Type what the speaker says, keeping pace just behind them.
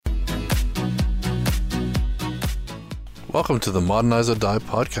Welcome to the Modernize or Die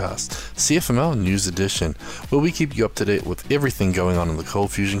podcast, CFML News Edition, where we keep you up to date with everything going on in the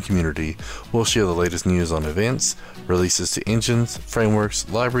Cold Fusion community. We'll share the latest news on events, releases to engines, frameworks,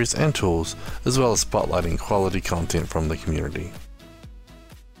 libraries, and tools, as well as spotlighting quality content from the community.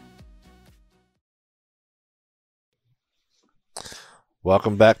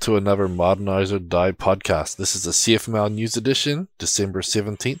 Welcome back to another Modernize or Die podcast. This is the CFML News Edition, December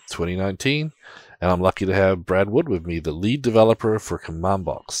 17th, 2019. And I'm lucky to have Brad Wood with me, the lead developer for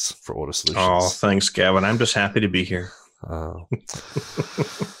CommandBox for Auto Solutions. Oh, thanks, Gavin. I'm just happy to be here.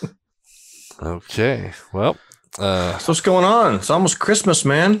 Okay. Well, so what's going on? It's almost Christmas,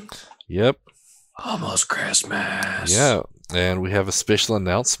 man. Yep. Almost Christmas. Yeah. And we have a special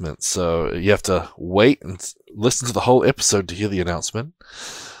announcement. So you have to wait and listen to the whole episode to hear the announcement.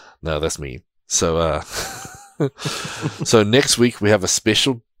 No, that's me. So, so next week we have a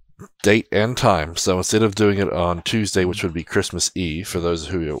special date and time. So instead of doing it on Tuesday, which would be Christmas Eve for those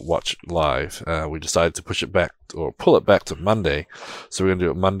who watch live, we decided to push it back or pull it back to Monday. So we're going to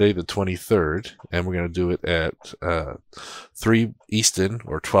do it Monday the 23rd, and we're going to do it at 3 Eastern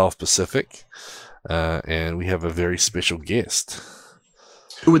or 12 Pacific. And we have a very special guest.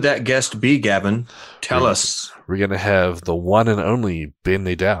 Who would that guest be, Gavin? Tell us. We're going to have the one and only Ben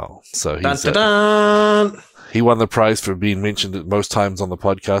Nadal. So he's dun, dun, dun. He won the prize for being mentioned most times on the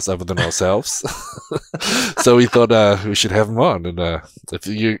podcast other than ourselves. So we thought we should have him on. And if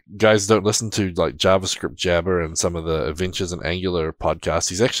you guys don't listen to like JavaScript Jabber and some of the Adventures in Angular podcasts,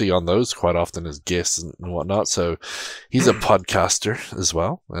 he's actually on those quite often as guests and whatnot. So he's a podcaster as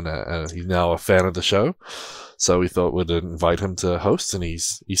well. And he's now a fan of the show. So we thought we'd invite him to host, and he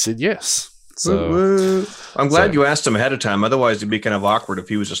said yes. So I'm glad you asked him ahead of time. Otherwise, it'd be kind of awkward if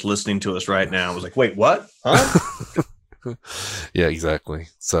he was just listening to us right now. I was like, wait, what? Huh? Yeah, exactly.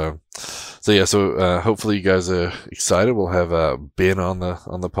 So hopefully you guys are excited. We'll have Ben on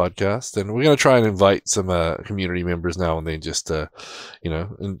the podcast, and we're going to try and invite some community members now and then just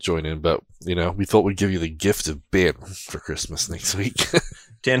and join in. But we thought we'd give you the gift of Ben for Christmas next week.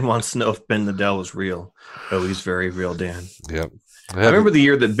 Dan wants to know if Ben Nadal is real. Oh, he's very real, Dan. Yep. I remember the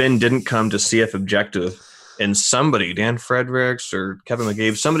year that Ben didn't come to CF Objective, and somebody, Dan Fredericks or Kevin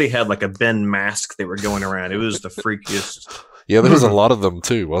McGabe, somebody had like a Ben mask they were going around. It was the freakiest. Yeah, there was a lot of them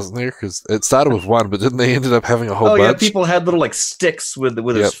too, wasn't there? Because it started with one, but didn't they ended up having a whole bunch? Yeah, people had little like sticks with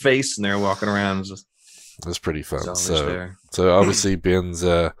his face, and they were walking around. It was pretty fun. So obviously Ben's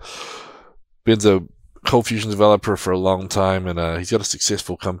a Cold Fusion developer for a long time, and he's got a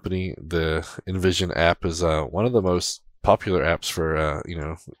successful company. The Envision app is one of the most popular apps for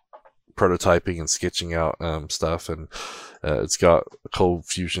prototyping and sketching out stuff, and it's got a Cold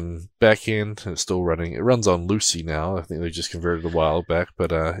Fusion backend, and it's still running. It runs on Lucy now. I think they just converted a while back,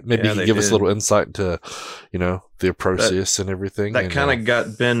 but maybe you can give us a little insight into their process and everything. That kind of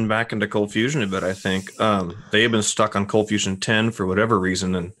got Ben back into Cold Fusion a bit, I think. They have been stuck on Cold Fusion 10 for whatever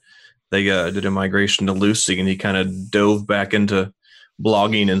reason, and they did a migration to Lucy, and he kind of dove back into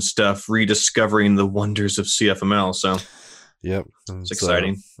blogging and stuff, rediscovering the wonders of CFML. So yep, it's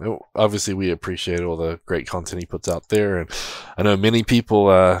exciting. Obviously, we appreciate all the great content he puts out there, and I know many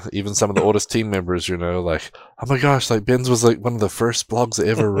people, even some of the oldest team members, like, oh my gosh, like Ben's was like one of the first blogs I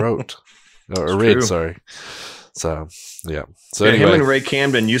ever wrote or read. True. Sorry. So yeah. So anyway, him and Ray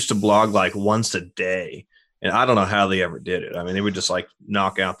Camden used to blog like once a day. And I don't know how they ever did it. I mean, they would just like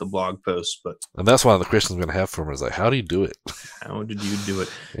knock out the blog posts. And that's one of the questions I'm going to have for him is like, how do you do it? How did you do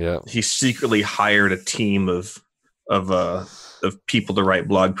it? Yeah. He secretly hired a team of people to write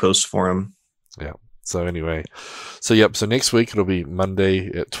blog posts for him. Yeah. So anyway, so next week it'll be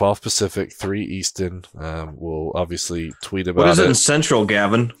Monday at 12 Pacific, 3 Eastern. We'll obviously tweet about it. What is it in Central,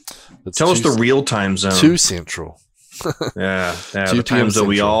 Gavin? Tell us the real time zone. 2 Central. yeah, the time zone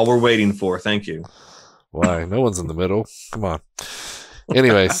we all were waiting for. Thank you. Why? No one's in the middle. Come on.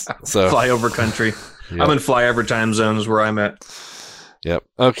 Anyways, so flyover country. Yep. I'm in flyover time zones where I'm at. Yep.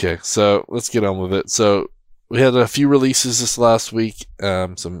 Okay, so let's get on with it. So we had a few releases this last week.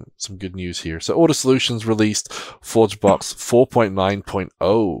 Some good news here. So Auto Solutions released ForgeBox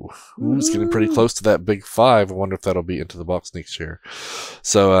 4.9.0. It's getting pretty close to that big 5. I wonder if that'll be into the box next year.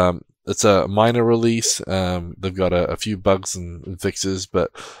 So it's a minor release. They've got a few bugs and fixes,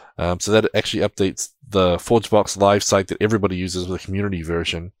 but so that actually updates the ForgeBox live site that everybody uses with a community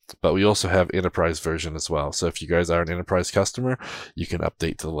version, but we also have enterprise version as well. So if you guys are an enterprise customer, you can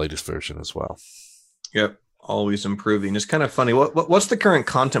update to the latest version as well. Yep, always improving. It's kind of funny. What's the current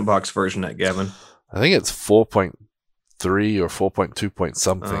Content Box version at, Gavin? I think it's 4.3 or 4.2 point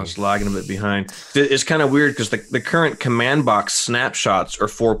something. It's lagging a bit behind. It's kind of weird because the current command box snapshots are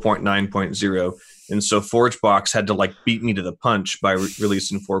 4.9.0, And so ForgeBox had to like beat me to the punch by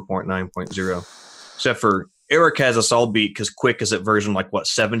releasing 4.9.0. Except for Eric has us all beat because Quick is at version like what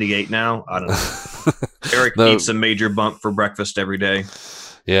 78 now. I don't know. Eric eats a major bump for breakfast every day.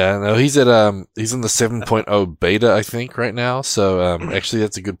 Yeah, no, he's in the 7.0 beta, I think, right now. So actually,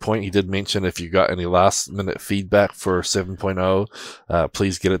 that's a good point. He did mention if you got any last minute feedback for 7.0,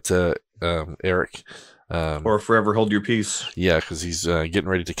 please get it to Eric. Or forever hold your peace. Yeah, because he's getting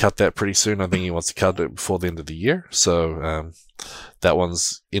ready to cut that pretty soon. I think he wants to cut it before the end of the year. So that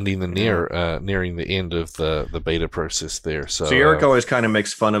one's ending nearing the end of the beta process there. So Eric always kind of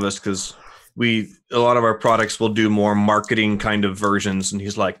makes fun of us because a lot of our products will do more marketing kind of versions, and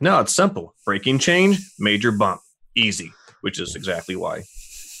he's like, no, it's simple. Breaking change, major bump, easy, which is exactly why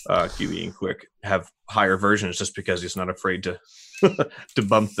QE and Quick have higher versions, just because he's not afraid to to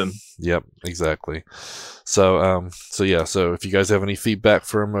bump them. Yep, exactly. So so if you guys have any feedback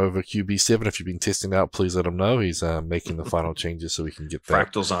for him over QB7, if you've been testing out, please let him know. He's making the final changes so we can get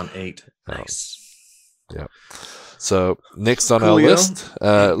that. Fractals on 8. Nice. Yeah. So next on our list,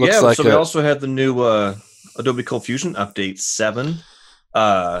 looks like we also had the new Adobe ColdFusion update 7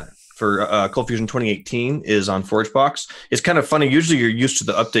 for ColdFusion 2018 is on ForgeBox. It's kind of funny. Usually you're used to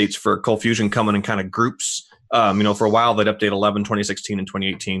the updates for ColdFusion coming in kind of groups. For a while they'd update 11, 2016, and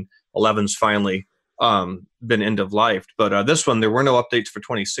 2018. 11's finally been end of life. But this one, there were no updates for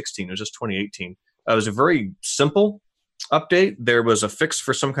 2016. It was just 2018. It was a very simple update. There was a fix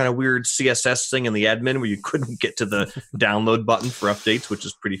for some kind of weird CSS thing in the admin where you couldn't get to the download button for updates, which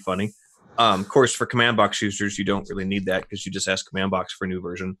is pretty funny. Of course, for command box users, you don't really need that because you just ask command box for a new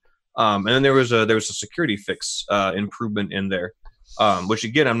version. And then there was a security fix improvement in there, which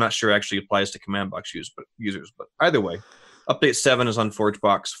again I'm not sure actually applies to command box users. But either way, update 7 is on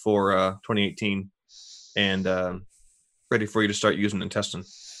ForgeBox for 2018, and ready for you to start using and testing.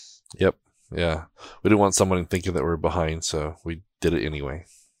 Yep. Yeah, we didn't want someone thinking that we're behind, so we did it anyway.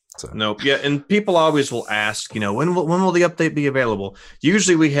 So. Nope. Yeah, and people always will ask, when will the update be available?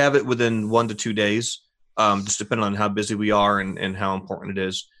 Usually we have it within 1 to 2 days, just depending on how busy we are and how important it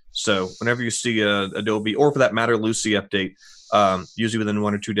is. So whenever you see a Adobe, or for that matter, Lucy update, usually within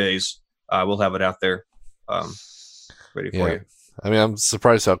 1 or 2 days, we'll have it out there ready for you. I mean, I'm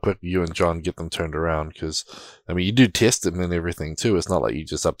surprised how quick you and John get them turned around because, you do test them and everything too. It's not like you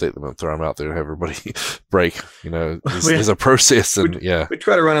just update them and throw them out there and have everybody break. There's a process, and we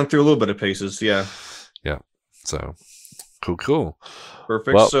try to run them through a little bit of paces. Yeah. Yeah. So cool.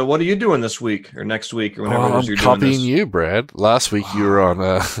 Perfect. Well, so what are you doing this week or next week or whenever I'm you're copying doing this? you, Brad. Last week you were on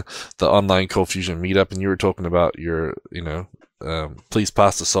the online ColdFusion meetup, and you were talking about your, please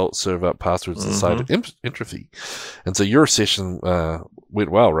pass the salt, serve up passwords inside of Entropy. And so your session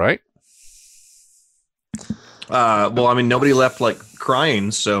went well, right? Nobody left like crying,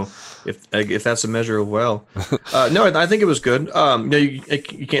 so if that's a measure of well. No, I think it was good.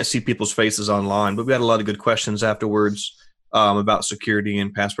 You can't see people's faces online, but we had a lot of good questions afterwards about security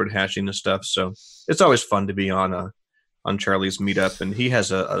and password hashing and stuff. So it's always fun to be on Charlie's meetup, and he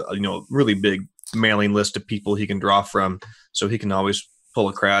has a really big mailing list of people he can draw from, so he can always pull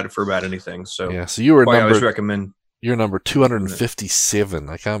a crowd for about anything. So yeah, so you were I always recommend. You're number 257.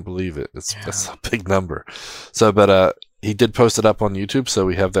 I can't believe it. That's a big number. So, but he did post it up on YouTube, so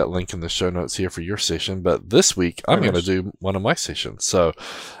we have that link in the show notes here for your session. But this week, I'm going to do one of my sessions. So,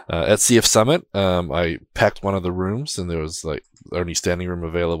 at CF Summit, I packed one of the rooms, and there was like only standing room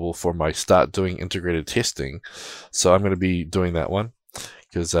available for my start doing integrated testing. So, I'm going to be doing that one.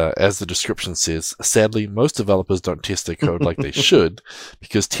 Because as the description says, sadly, most developers don't test their code like they should,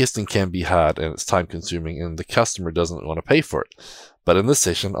 because testing can be hard and it's time consuming and the customer doesn't want to pay for it. But in this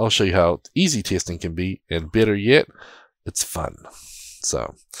session, I'll show you how easy testing can be, and better yet, it's fun.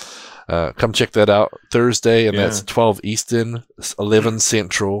 So come check that out Thursday, and that's 12 Eastern, 11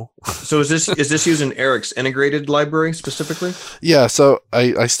 Central. So is this using Eric's integrated library specifically? Yeah, so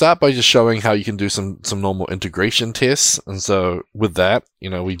I start by just showing how you can do some normal integration tests. And so with that,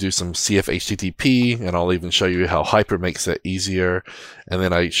 we do some CF HTTP, and I'll even show you how Hyper makes that easier. And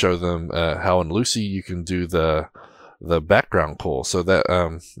then I show them how in Lucy you can do the background call. So that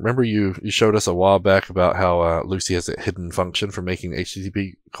remember you showed us a while back about how Lucy has a hidden function for making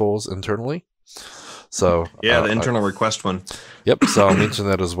HTTP calls internally. So the internal request one. Yep. So I'll mention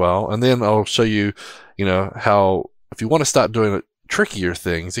that as well, and then I'll show you, how if you want to start doing trickier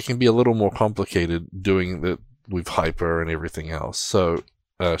things, it can be a little more complicated doing that with Hyper and everything else. So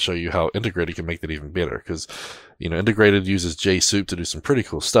show you how integrated can make that even better, because integrated uses JSoup to do some pretty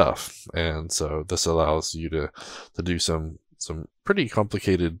cool stuff, and so this allows you to do some pretty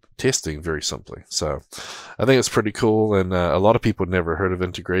complicated testing very simply. So I think it's pretty cool, and a lot of people never heard of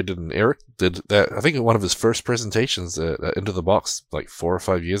integrated, and Eric did that. I think one of his first presentations at Into the Box like 4 or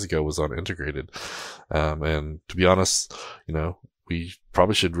 5 years ago was on integrated, and to be honest, we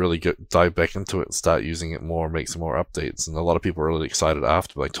probably should really dive back into it and start using it more, make some more updates. And a lot of people are really excited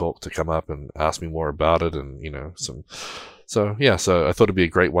after my talk to come up and ask me more about it, and so I thought it'd be a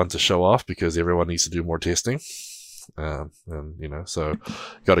great one to show off because everyone needs to do more testing. So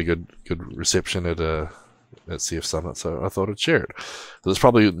got a good reception at CF Summit, so I thought I'd share it. It's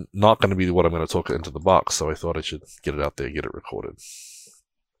probably not going to be what I'm going to talk Into the Box, so I thought I should get it out there, get it recorded.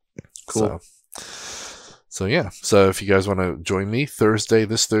 Cool. So if you guys want to join me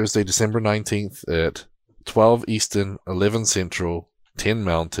this Thursday, December 19th at 12 Eastern, 11 Central, 10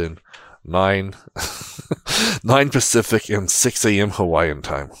 Mountain, 9 Pacific, and 6 a.m. Hawaiian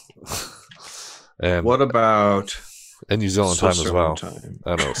time. And what about... And New Zealand time as well.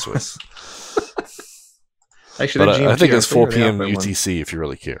 I know, Swiss. Actually, but I think it's 4 p.m. UTC if you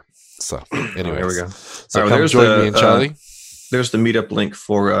really care. So, anyway, there we go. So come join me and Charlie. There's the meetup link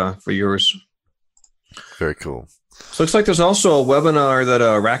for yours. Very cool. So it looks like there's also a webinar that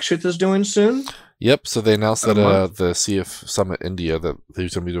Rakshit is doing soon. Yep. So they announced that the CF Summit India that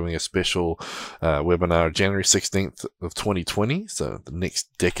he's going to be doing a special webinar January 16th of 2020. So the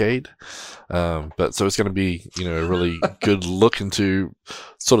next decade. But so it's going to be, a really good look into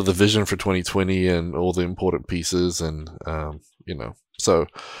sort of the vision for 2020 and all the important pieces. And, so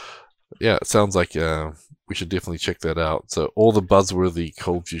yeah, it sounds like we should definitely check that out. So all the buzzworthy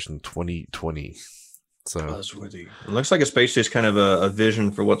Cold Fusion 2020. So buzzworthy. It looks like it's basically just kind of a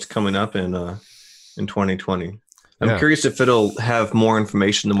vision for what's coming up in 2020. I'm curious if it'll have more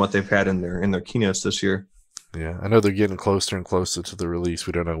information than what they've had in their keynotes this year. Yeah, I know they're getting closer and closer to the release.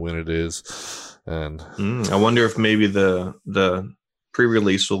 We don't know when it is, and I wonder if maybe the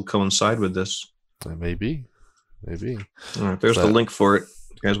pre-release will coincide with this. Maybe. All right, there's the link for it.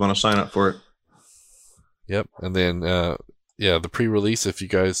 If you guys want to sign up for it. Yep, and then the pre-release. If you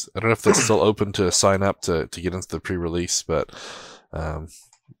guys, I don't know if that's still open to sign up to get into the pre-release, but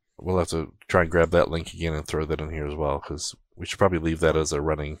we'll have to try and grab that link again and throw that in here as well, because we should probably leave that as a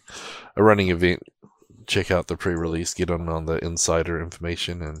running event. Check out the pre-release, get on the insider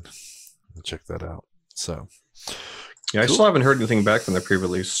information, and check that out. So, yeah, I still haven't heard anything back from the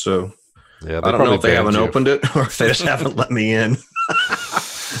pre-release, so yeah, I don't know if they haven't opened it or if they just haven't let me in.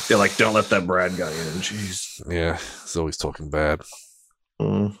 They're like, don't let that Brad guy in. Jeez. Yeah, he's always talking bad.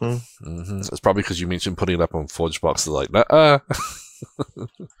 Mm-hmm. It's probably because you mentioned putting it up on ForgeBox. They're like, nah.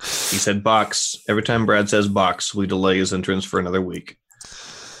 He said box. Every time Brad says box, we delay his entrance for another week.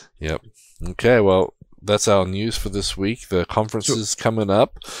 Yep. Okay, well, that's our news for this week. The conference is coming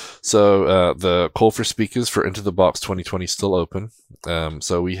up. So the call for speakers for Into the Box 2020 is still open.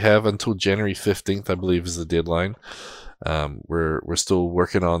 So we have until January 15th, I believe, is the deadline. We're still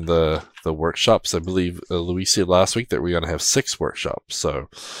working on the workshops. I believe Luis said last week that we're going to have 6 workshops. So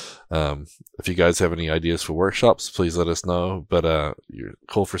if you guys have any ideas for workshops, please let us know. But your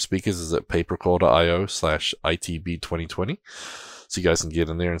call for speakers is at papercall.io/ITB2020. So you guys can get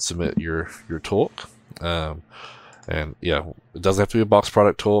in there and submit your talk. And yeah, it doesn't have to be a box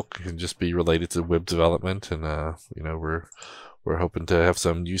product talk. It can just be related to web development. And we're hoping to have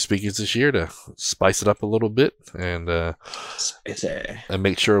some new speakers this year to spice it up a little bit and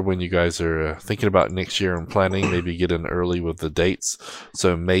make sure when you guys are thinking about next year and planning, maybe get in early with the dates.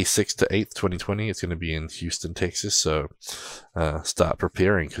 So May 6th to 8th, 2020, it's going to be in Houston, Texas. So start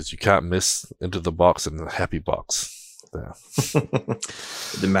preparing because you can't miss Into the Box and the Happy Box. Yeah.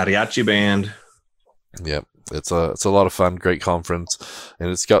 The mariachi band. Yep. It's a lot of fun, great conference, and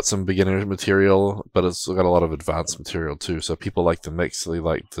it's got some beginner material, but it's got a lot of advanced material too. So people like the mix, they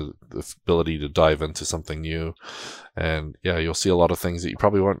like the ability to dive into something new, and yeah, you'll see a lot of things that you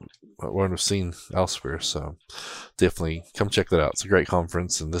probably won't have seen elsewhere. So definitely come check that out. It's a great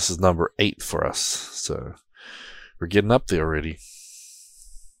conference, and this is number 8 for us. So we're getting up there already.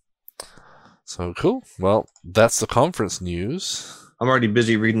 So cool. Well, that's the conference news. I'm already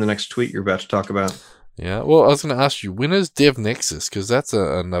busy reading the next tweet you're about to talk about. Yeah, well, I was going to ask you, when is DevNexus? Because that's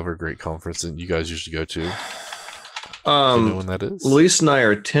another great conference that you guys usually go to. Do you know when that is? Luis and I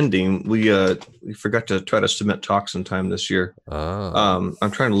are attending. We forgot to try to submit talks in time this year. I'm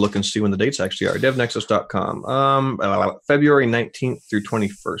trying to look and see when the dates actually are. DevNexus.com. February 19th through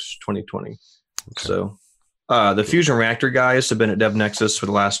 21st, 2020. Okay. So the Fusion Reactor guys have been at DevNexus for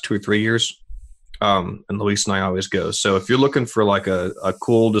the last 2 or 3 years. And Luis and I always go. So if you're looking for like a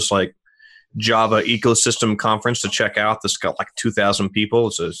cool, just like Java ecosystem conference to check out, that's got like 2,000 people.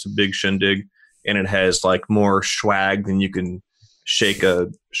 It's a big shindig, and it has like more swag than you can shake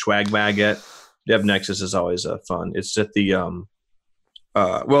a swag bag at. DevNexus is always fun. It's at the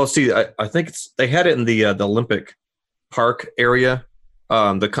I think they had it in the Olympic Park area,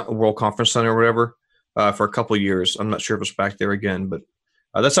 the World Conference Center or whatever, for a couple of years. I'm not sure if it's back there again, but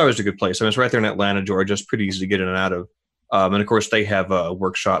that's always a good place. I mean, it's right there in Atlanta, Georgia. It's pretty easy to get in and out of. And of course, they have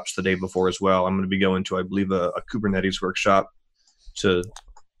workshops the day before as well. I'm going to be going to, I believe, a Kubernetes workshop to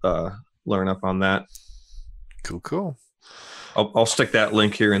learn up on that. Cool. I'll stick that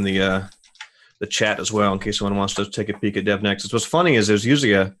link here in the chat as well in case someone wants to take a peek at DevNexus. What's funny is there's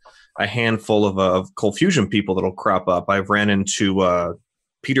usually a handful of Cold Fusion people that'll crop up. I've ran into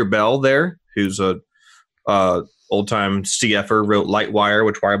Peter Bell there, who's a old-time CFer, wrote Lightwire,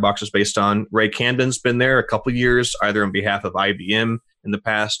 which Wirebox is based on. Ray Camden's been there a couple years, either on behalf of IBM in the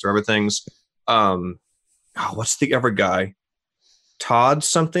past or other things. What's the other guy? Todd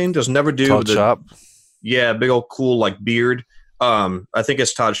something? Does never do Todd Sharp. Yeah, big old cool like beard. I think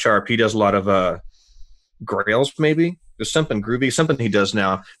it's Todd Sharp. He does a lot of Grails, maybe. There's something groovy, something he does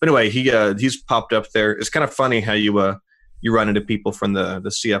now. But anyway, he's popped up there. It's kind of funny how you run into people from the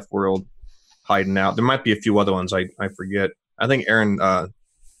CF world hiding out. There might be a few other ones I forget. I think Aaron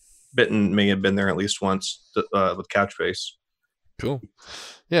Bitten may have been there at least once with Couchbase. Cool.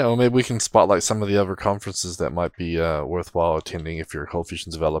 Yeah, well, maybe we can spotlight some of the other conferences that might be worthwhile attending if you're a Cold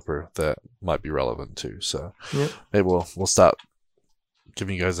Fusion developer that might be relevant too. So maybe we'll start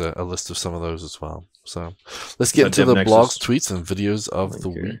giving you guys a list of some of those as well. So let's get into the blogs, tweets, and videos of the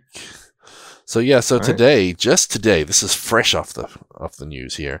week. So today, just today, this is fresh off the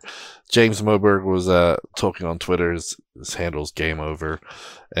news here. James Moberg was talking on Twitter. His handle's Game Over,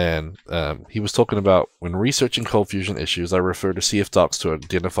 and he was talking about when researching Cold Fusion issues, I refer to CFDocs to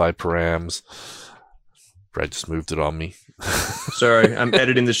identify params. Brad just moved it on me. Sorry, I'm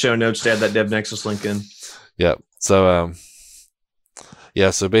editing the show notes to add that DevNexus link in. Yeah. So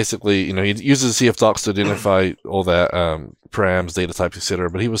so basically, he uses CFDocs to identify all that params, data types, etc.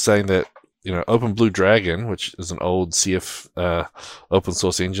 But he was saying that OpenBlue Dragon, which is an old CF open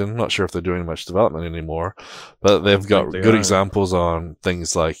source engine. I'm not sure if they're doing much development anymore, but they've got good examples on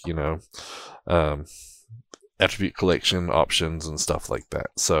things like, attribute collection options and stuff like that.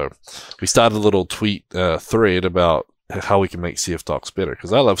 So we started a little tweet thread about how we can make CFDocs better,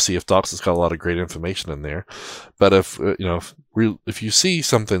 because I love CFDocs. It's got a lot of great information in there. But if you see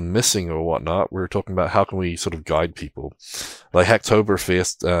something missing or whatnot, we're talking about how can we sort of guide people. Like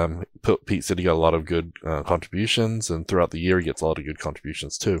Hacktoberfest, Pete said he got a lot of good contributions, and throughout the year he gets a lot of good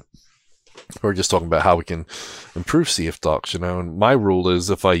contributions too. We're just talking about how we can improve CFDocs, and my rule is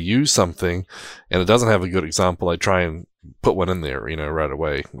if I use something and it doesn't have a good example, I try and put one in there, right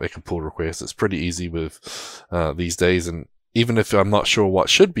away. Make a pull request. It's pretty easy with these days, and even if I'm not sure what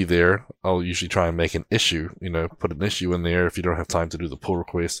should be there, I'll usually try and make an issue, put an issue in there. If you don't have time to do the pull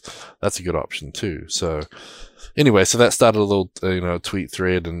request, that's a good option too. So anyway, so that started a little, tweet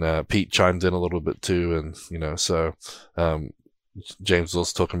thread, and Pete chimed in a little bit too, and, so James was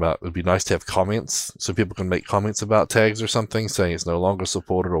also talking about it would be nice to have comments so people can make comments about tags or something saying it's no longer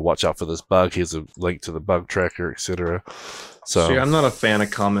supported or watch out for this bug. Here's a link to the bug tracker, etc. So see, I'm not a fan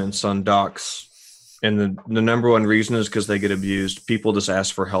of comments on docs, and the number one reason is because they get abused. People just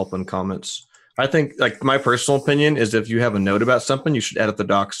ask for help in comments. I think, like, my personal opinion is if you have a note about something, you should edit the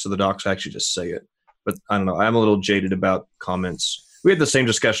docs so the docs actually just say it. But I don't know. I'm a little jaded about comments. We had the same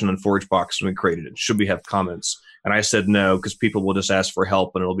discussion on ForgeBox when we created it. Should we have comments? And I said no, because people will just ask for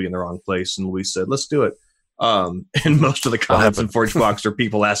help and it'll be in the wrong place. And Luis said, let's do it. And most of the comments in ForgeBox are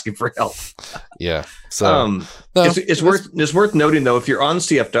people asking for help. Yeah. So it's worth noting, though, if you're on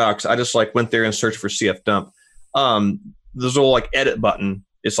CFDocs, I just went there and searched for CFDump. There's a little edit button.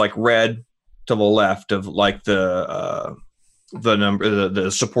 It's red to the left of the number,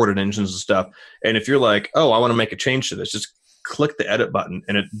 the supported engines and stuff. And if you're I want to make a change to this, just click the edit button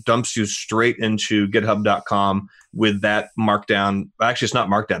and it dumps you straight into github.com with that markdown. Actually, it's not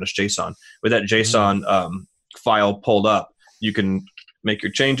markdown, it's JSON. With that JSON file pulled up, you can make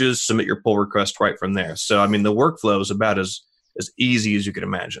your changes, submit your pull request right from there. So, I mean, the workflow is about as easy as you can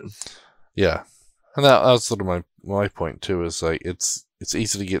imagine. Yeah. And that was sort of my point too, is it's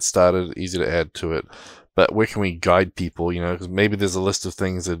easy to get started, easy to add to it, but where can we guide people, because maybe there's a list of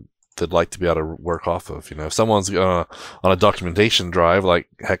things that they'd like to be able to work off of. If someone's on a documentation drive like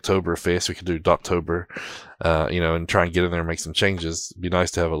Hacktoberfest, we could do Doctober, and try and get in there and make some changes. It'd be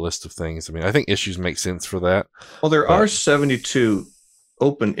nice to have a list of things. I mean, I think issues make sense for that. Well, there are 72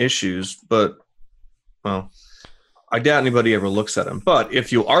 open issues, but, I doubt anybody ever looks at them. But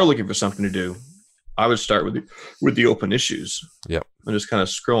if you are looking for something to do, I would start with the open issues. Yep. And just kind of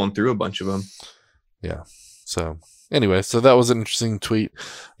scrolling through a bunch of them. Yeah. So anyway, so that was an interesting tweet.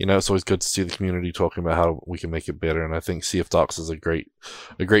 It's always good to see the community talking about how we can make it better, and I think CF Docs is a great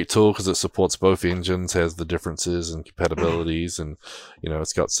tool because it supports both engines, has the differences and compatibilities, and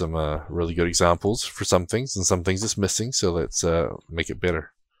it's got some really good examples for some things, and some things it's missing. So let's make it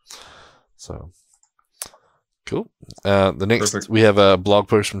better. So cool. The next, Perfect. We have a blog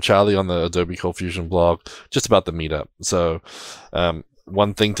post from Charlie on the Adobe ColdFusion blog, just about the meetup. So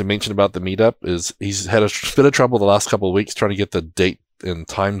one thing to mention about the meetup is he's had a bit of trouble the last couple of weeks trying to get the date and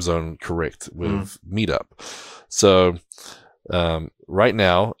time zone correct with meetup. So right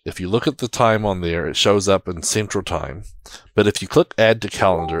now, if you look at the time on there, it shows up in Central Time. But if you click Add to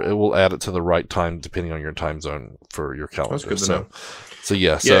Calendar, it will add it to the right time depending on your time zone for your calendar. That's good to know. So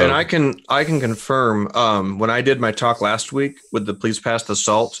yeah, and I can confirm. When I did my talk last week with the Please Pass the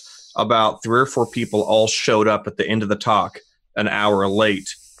Salt, about 3 or 4 people all showed up at the end of the talk an hour late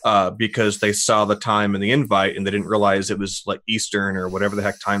because they saw the time in the invite and they didn't realize it was like Eastern or whatever the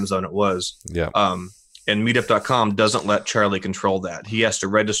heck time zone it was. Yeah. And Meetup.com doesn't let Charlie control that. He has to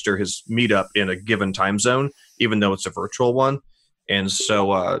register his meetup in a given time zone, even though it's a virtual one. And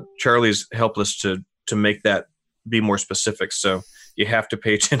so Charlie's helped us to make that be more specific. So you have to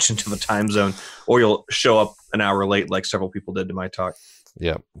pay attention to the time zone or you'll show up an hour late like several people did to my talk.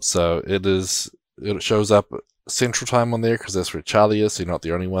 Yeah. So it shows up Central Time on there because that's where Charlie is. So you're not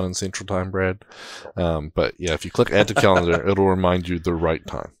the only one in Central Time, Brad. But yeah, if you click Add to Calendar, it'll remind you the right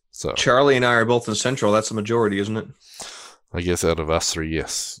time. So Charlie and I are both in Central. That's the majority, isn't it? I guess out of us 3,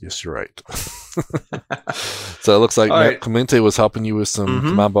 yes, you're right. So it looks like Matt Clemente was helping you with some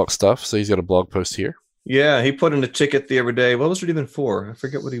command box stuff. So he's got a blog post here. Yeah, he put in a ticket the other day. What was it even for? I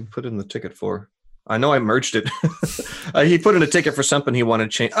forget what he put in the ticket for. I know I merged it. He put in a ticket for something he wanted to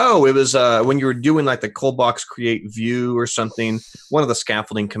change. Oh, it was when you were doing like the ColdBox create view or something, one of the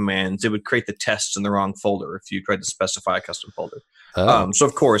scaffolding commands, it would create the tests in the wrong folder if you tried to specify a custom folder. Oh. So,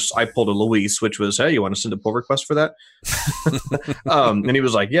 of course, I pulled a Luis, which was, hey, you want to send a pull request for that? And he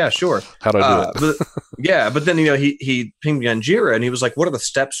was like, yeah, sure. How do I do it? But then, he pinged me on Jira, and he was like, what are the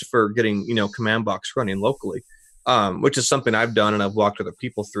steps for getting, command box running locally? Which is something I've done and I've walked other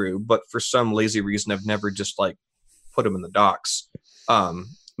people through. But for some lazy reason, I've never just, put them in the docs.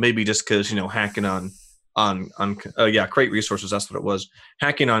 Maybe just because, hacking on create resources, that's what it was.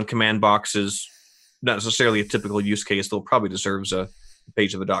 Hacking on command boxes, not necessarily a typical use case, though probably deserves a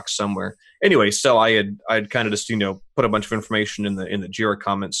page of the docs somewhere. Anyway, so I'd kind of just, put a bunch of information in the Jira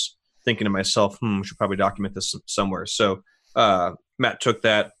comments, thinking to myself, we should probably document this somewhere. So Matt took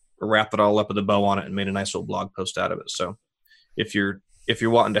that, wrapped it all up with a bow on it, and made a nice little blog post out of it. So if you're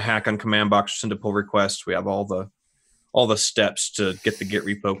wanting to hack on command box or send a pull request, we have all the steps to get the Git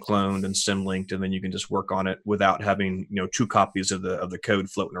repo cloned and symlinked, and then you can just work on it without having 2 copies of the code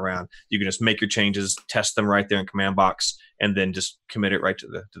floating around. You can just make your changes, test them right there in command box, and then just commit it right to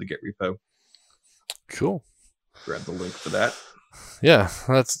the Git repo. Cool. Grab the link for that. Yeah,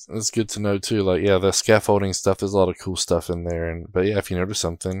 that's good to know too. The scaffolding stuff, there's a lot of cool stuff in there. But if you notice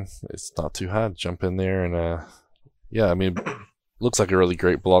something, it's not too hard. Jump in there and looks like a really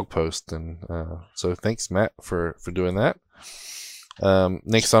great blog post. And so thanks, Matt, for doing that.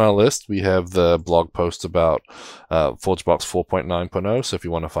 Next on our list, we have the blog post about ForgeBox 4.9.0. So if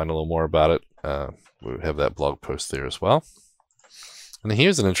you want to find a little more about it, we have that blog post there as well. And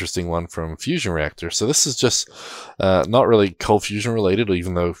here's an interesting one from Fusion Reactor. So this is just not really ColdFusion related,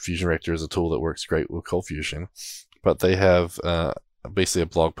 even though Fusion Reactor is a tool that works great with ColdFusion. But they have basically a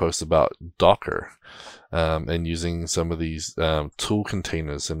blog post about Docker and using some of these tool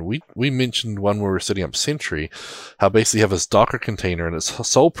containers. And we mentioned one where we're setting up Sentry, how basically you have this Docker container and its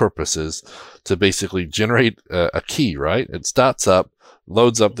sole purpose is to basically generate a key, right? It starts up,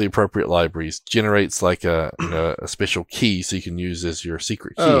 loads up the appropriate libraries, generates a special key so you can use as your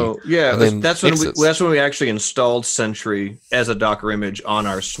secret key. Oh, yeah. That's when we actually installed Sentry as a Docker image on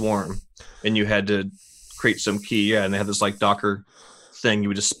our Swarm, and you had to create some key. Yeah, and they had this Docker thing you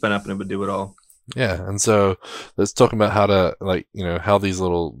would just spin up and it would do it all. Yeah, and so let's talk about how to how these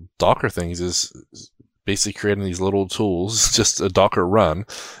little Docker things is basically creating these little tools, just a Docker run,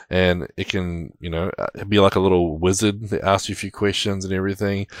 and it can, be like a little wizard that asks you a few questions and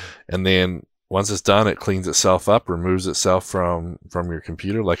everything. And then once it's done, it cleans itself up, removes itself from your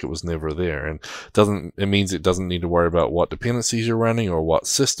computer like it was never there. And it means it doesn't need to worry about what dependencies you're running or what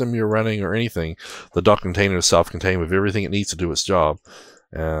system you're running or anything. The Docker container is self-contained with everything it needs to do its job.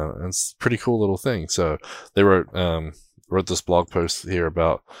 And it's a pretty cool little thing. So they wrote this blog post here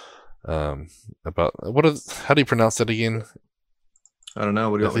about how do you pronounce that again? I don't know.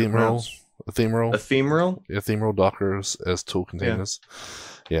 What do you pronounce? Ephemeral Dockers as tool containers.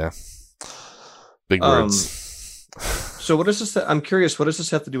 Yeah. Big words. So what does this? I'm curious. What does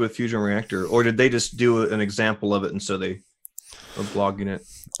this have to do with Fusion Reactor, or did they just do an example of it and so they are blogging it?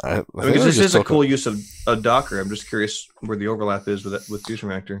 I Because this is a cool use of Docker. I'm just curious where the overlap is with Fusion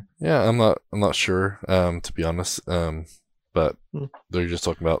Reactor. Yeah, I'm not sure, to be honest. But they're just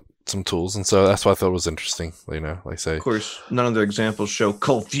talking about some tools, and so that's why I thought it was interesting. You know, like I say, Of course, none of their examples show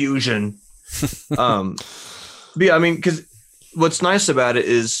cold fusion. But yeah, I mean, because what's nice about it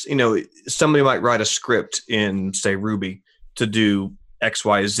is, you know, somebody might write a script in, say, Ruby to do X,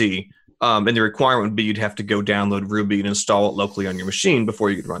 Y, Z. And the requirement would be you'd have to go download Ruby and install it locally on your machine before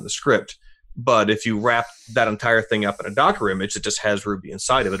you could run the script. But if you wrap that entire thing up in a Docker image that just has Ruby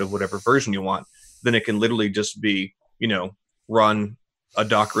inside of it of whatever version you want, then it can literally just be, you know, run a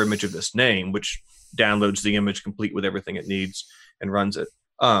Docker image of this name, which downloads the image complete with everything it needs and runs it.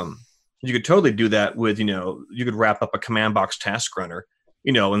 You could totally do that with, you know, you could wrap up a command box task runner,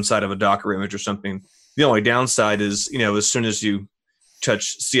 you know, inside of a Docker image or something. The only downside is, you know, as soon as you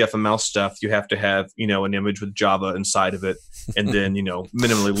touch CFML stuff, you have to have, you know, an image with Java inside of it, and then, you know,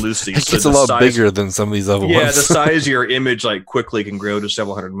 minimally loosely. It gets a lot bigger than some of these other ones. Yeah, the size of your image like quickly can grow to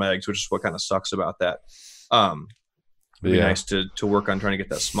several hundred megs, which is what kind of sucks about that. It'd be nice to work on trying to get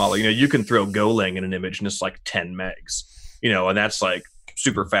that smaller. You know, you can throw Golang in an image and it's like 10 megs, you know, and that's like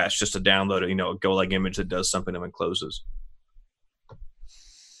super fast just to download, you know, a Golang image that does something and then closes.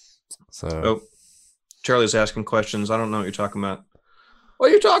 So, Charlie's asking questions. I don't know what you're talking about. What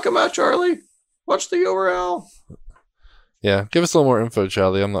are you talking about, Charlie? What's the URL? Yeah, give us a little more info,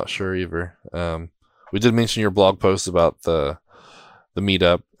 Charlie. I'm not sure either. We did mention your blog post about the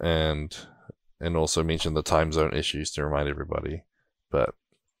meetup and also mention the time zone issues to remind everybody. But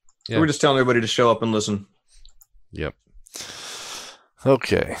yeah, we're just telling everybody to show up and listen. Yep.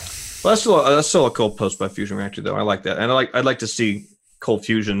 Okay. Well, that's still a cool post by Fusion Reactor, though. I like that, and I'd like to see Cold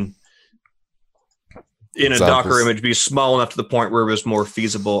Fusion in a Docker image be small enough to the point where it was more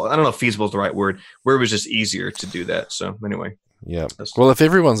feasible. I don't know if feasible is the right word, where it was just easier to do that. So anyway. Yeah. Well, if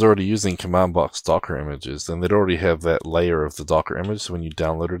everyone's already using command box Docker images, then they'd already have that layer of the Docker image. So when you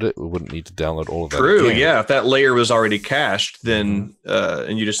downloaded it, we wouldn't need to download all of that. True. Again. Yeah. If that layer was already cached, then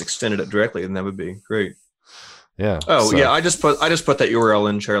and you just extended it directly, then that would be great. Yeah. Oh, yeah. I just put that URL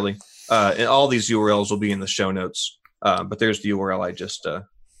in, Charlie. And all these URLs will be in the show notes. But there's the URL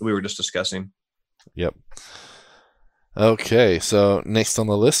we were just discussing. Yep. Okay, so next on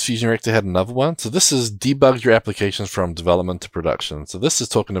the list, Fusion Reactor had another one. So this is debug your applications from development to production. So this is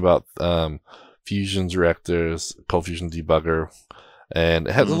talking about Fusion's Reactor's Cold Fusion Debugger, and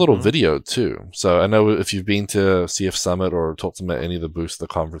it has a little video too. So I know if you've been to CF Summit or talked to them at any of the booths, the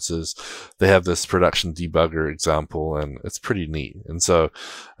conferences, they have this production debugger example, and it's pretty neat. And so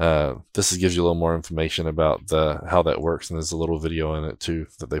this gives you a little more information about how that works, and there's a little video in it too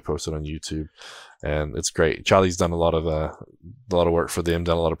that they posted on YouTube. And it's great. Charlie's done a lot of work for them,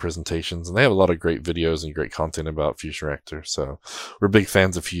 done a lot of presentations, and they have a lot of great videos and great content about Fusion Reactor. So we're big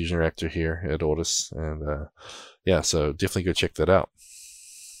fans of Fusion Reactor here at Ortus, and yeah, so definitely go check that out.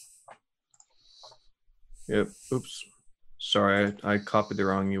 Yep. Oops. Sorry, I copied the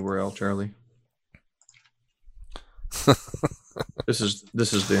wrong URL, Charlie. This is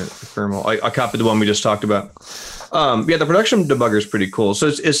the thermal. I copied the one we just talked about. Yeah, the production debugger is pretty cool. So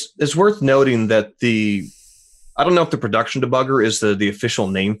it's worth noting that I don't know if the production debugger is the official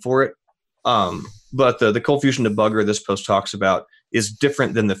name for it, but the Cold Fusion debugger this post talks about is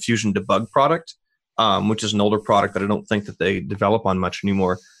different than the Fusion Debug product, which is an older product that I don't think that they develop on much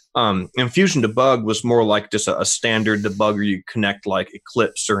anymore. And Fusion Debug was more like just a standard debugger you connect like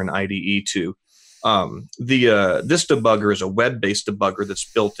Eclipse or an IDE to. This debugger is a web-based debugger that's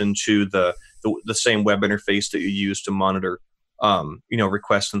built into the same web interface that you use to monitor,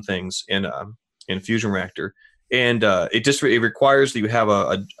 requests and things in Fusion Reactor. And it requires that you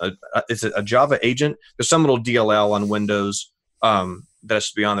have it's a Java agent. There's some little DLL on Windows that has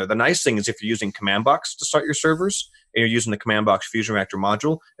to be on there. The nice thing is if you're using command box to start your servers and you're using the command box Fusion Reactor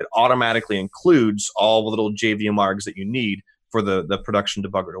module, it automatically includes all the little JVM args that you need for the production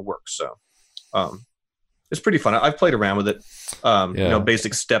debugger to work. So it's pretty fun. I've played around with it,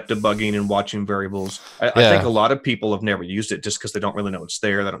 basic step debugging and watching variables. I think a lot of people have never used it just because they don't really know it's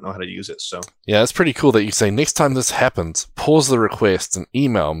there. They don't know how to use it. So yeah, it's pretty cool that you say next time this happens, pause the request and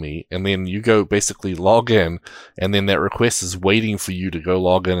email me, and then you go basically log in, and then that request is waiting for you to go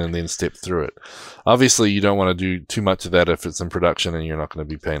log in and then step through it. Obviously, you don't want to do too much of that if it's in production and you're not going to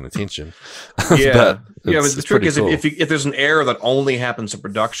be paying attention. Yeah, but the trick is if there's an error that only happens in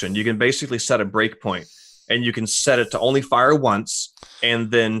production, you can basically set a breakpoint. And you can set it to only fire once, and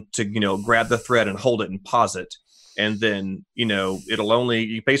then to grab the thread and hold it and pause it, and then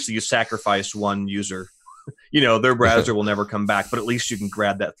you sacrifice one user their browser will never come back, but at least you can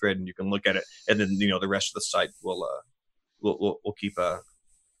grab that thread and you can look at it, and then the rest of the site will keep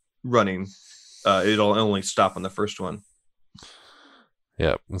running. It'll only stop on the first one.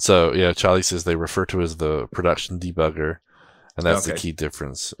 Yeah. And so Charlie says they refer to it as the production debugger, and that's the key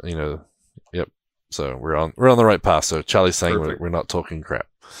difference. Yep. So we're on the right path. So Charlie's saying we're not talking crap.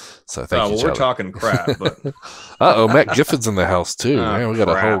 So thank you, Charlie. We're talking crap. But Matt Gifford's in the house too. Man, we got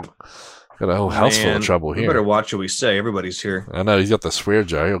a whole house full of trouble here. We better watch what we say. Everybody's here. I know he's got the swear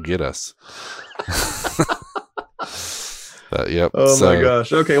jar. He'll get us. Yep. Oh my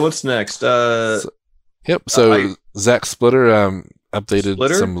gosh. Okay, what's next? So Zach Splitter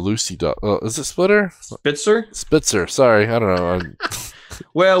updated some Lucy doc. Oh, is it Splitter? Spitzer. Sorry, I don't know.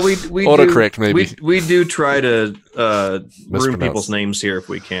 Well, we autocorrect maybe. We do try to ruin people's names here if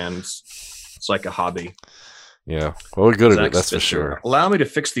we can. It's like a hobby. Yeah. Well, we're good at it. That's Spitzer. For sure. Allow me to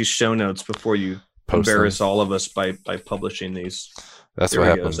fix these show notes before you embarrass all of us by publishing these. That's what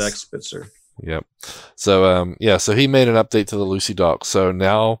happens. Zach Spitzer. Yep. So so he made an update to the Lucy doc. So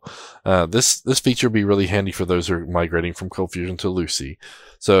now this feature will be really handy for those who are migrating from ColdFusion to Lucy.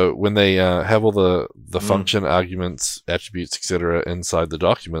 So when they have all the function arguments, attributes, etc. inside the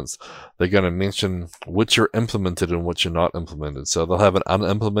documents, they're going to mention which are implemented and which are not implemented. So they'll have an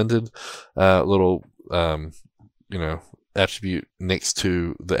unimplemented little attribute next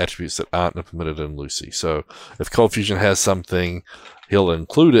to the attributes that aren't implemented in Lucy. So if ColdFusion has something, he'll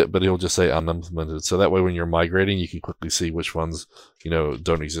include it, but he'll just say unimplemented. So that way, when you're migrating, you can quickly see which ones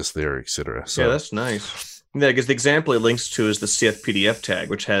don't exist there, etc. So yeah, that's nice. Yeah, because the example it links to is the CFPDF tag,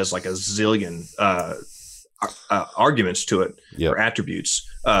 which has like a zillion arguments to it, or attributes,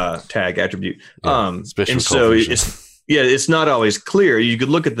 tag attribute. And so it's not always clear. You could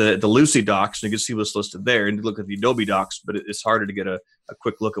look at the Lucy docs and you can see what's listed there, and you look at the Adobe docs, but it's harder to get a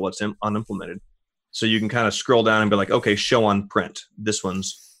quick look at what's unimplemented. So you can kind of scroll down and be like, okay, show on print. This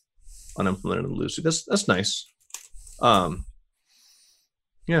one's unimplemented in Lucy. That's nice.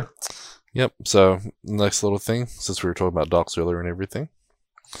 Yeah. Yep. So nice little thing, since we were talking about docs earlier and everything.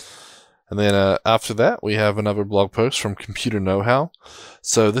 And then after that, we have another blog post from Computer Know-How.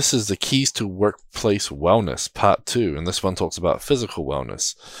 So this is the Keys to Workplace Wellness, Part 2. And this one talks about physical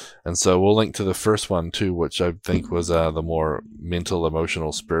wellness. And so we'll link to the first one, too, which I think was the more mental,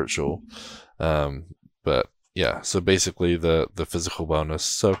 emotional, spiritual. But yeah, so basically the physical wellness.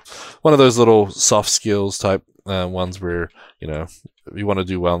 So one of those little soft skills type ones where, if you want to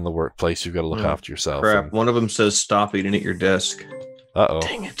do well in the workplace, you've got to look after yourself. Crap. One of them says stop eating at your desk. Uh-oh.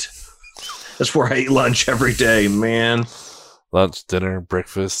 Dang it. That's where I eat lunch every day, man. Lunch, dinner,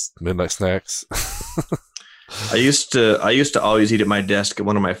 breakfast, midnight snacks. I used to always eat at my desk at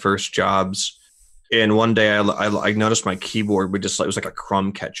one of my first jobs. And one day I noticed my keyboard it was like a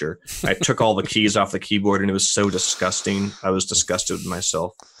crumb catcher. I took all the keys off the keyboard and it was so disgusting. I was disgusted with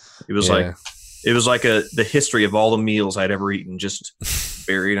myself. It was like the history of all the meals I'd ever eaten just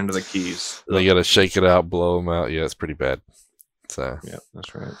buried under the keys. You got to shake it out, blow them out. Yeah, it's pretty bad. So yeah,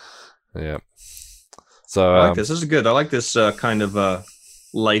 that's right. Yeah. So I like this. This is good. I like this kind of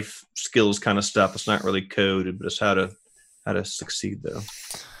life skills kind of stuff. It's not really code, but it's how to succeed though.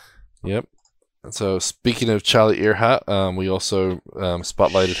 Yep. So speaking of Charlie Earhart, we also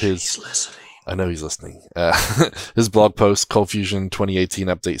spotlighted his. He's listening. I know he's listening. His blog post, ColdFusion 2018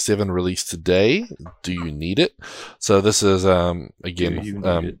 Update 7, released today. Do you need it? So this is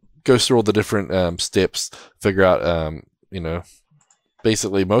again goes through all the different steps, figure out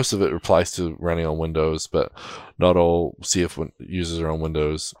basically most of it applies to running on Windows, but not all CF users are on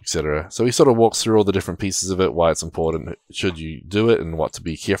Windows, etc. So he sort of walks through all the different pieces of it, why it's important, should you do it, and what to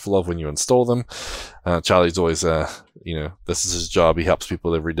be careful of when you install them. Charlie's always, this is his job. He helps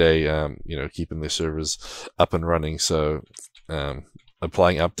people every day, keeping their servers up and running. So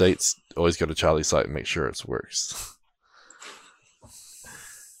applying updates, always go to Charlie's site and make sure it works.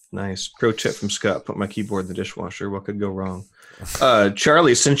 Nice. Pro tip from Scott, put my keyboard in the dishwasher. What could go wrong?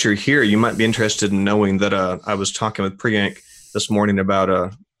 Charlie, since you're here, you might be interested in knowing that I was talking with Priyank this morning about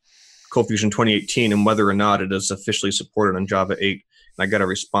ColdFusion 2018 and whether or not it is officially supported on Java 8. And I got a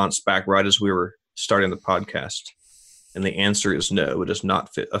response back right as we were starting the podcast. And the answer is no, it is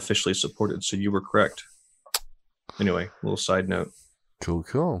not officially supported. So you were correct. Anyway, a little side note.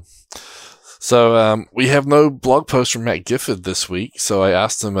 Cool. So we have no blog post from Matt Gifford this week. So I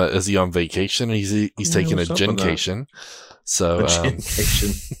asked him, is he on vacation? He's taking a gencation. So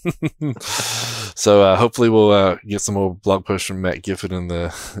so hopefully we'll get some more blog posts from Matt Gifford in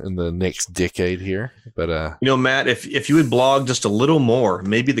the next decade here. But Matt, if you would blog just a little more,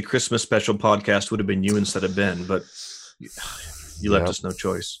 maybe the Christmas special podcast would have been you instead of Ben. But You left us no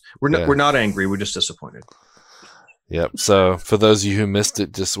choice. We're not angry. We're just disappointed. Yep. So for those of you who missed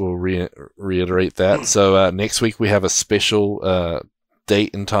it, just we'll reiterate that. So next week we have a special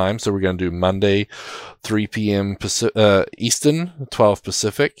date and time. So we're going to do Monday, 3 p.m. Eastern, 12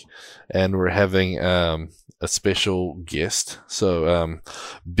 Pacific, and we're having a special guest. So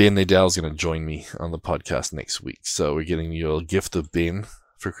Ben Nadell is going to join me on the podcast next week. So we're getting you a gift of Ben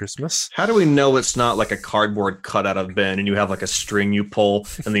for Christmas. How do we know it's not like a cardboard cutout of Ben and you have like a string you pull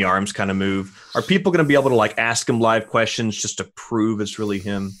and the arms kind of move? Are people going to be able to like ask him live questions just to prove it's really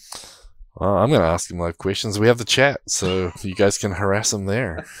him? Well, I'm going to ask him live questions. We have the chat, so you guys can harass him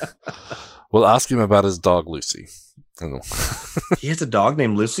there. We'll ask him about his dog, Lucy. He has a dog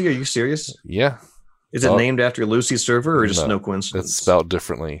named Lucy? Are you serious? Yeah. Is it named after Lucy's server or just no coincidence? It's spelled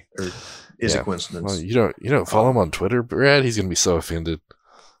differently. Or is it coincidence? Well, you don't follow him on Twitter, Brad? He's going to be so offended.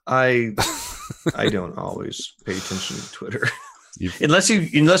 I don't always pay attention to Twitter. unless you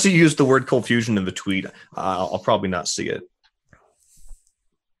use the word Cold Fusion in the tweet, I'll probably not see it.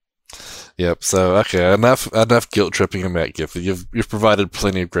 Yep. So okay, enough guilt tripping him at Gift. You've provided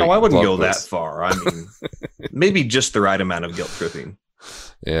plenty of great. Oh, I wouldn't go that far. I mean, maybe just the right amount of guilt tripping.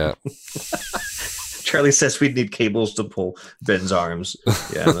 Yeah. Charlie says we'd need cables to pull Ben's arms.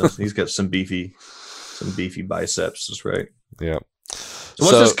 Yeah, he's got some beefy biceps. That's right. Yeah. So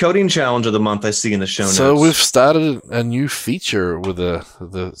what's this coding challenge of the month I see in the show notes? So we've started a new feature with the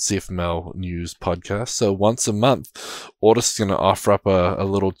CFML News podcast. So once a month, Otis is going to offer up a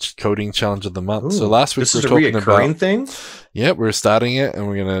little coding challenge of the month. Ooh, so last week we were talking about... This is a reoccurring thing? Yeah, we're starting it, and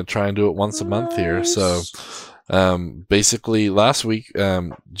we're going to try and do it once a month here. So basically, last week,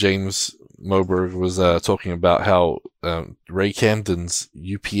 James Moberg was talking about how Ray Camden's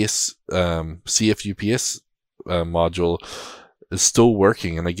UPS, CFUPS module is still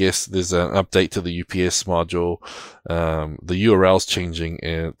working, and I guess there's an update to the UPS module. The URL's changing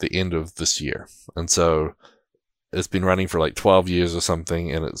at the end of this year, and so it's been running for like 12 years or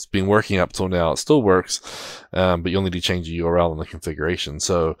something, and it's been working up till now. It still works, but you only need to change the URL in the configuration.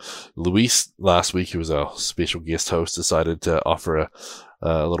 So Luis, last week, who was a special guest host, decided to offer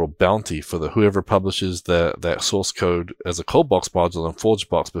a little bounty for whoever publishes that source code as a Coldbox module in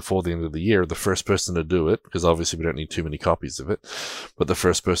ForgeBox before the end of the year. The first person to do it, because obviously we don't need too many copies of it, but the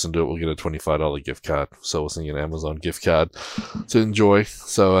first person to do it will get a $25 gift card. So we'll send you an Amazon gift card to enjoy.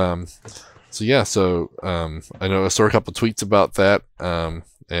 So I know I saw a couple of tweets about that,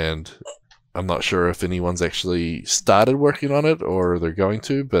 and I'm not sure if anyone's actually started working on it or they're going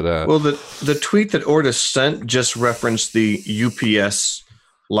to, but well, the tweet that Ortis sent just referenced the UPS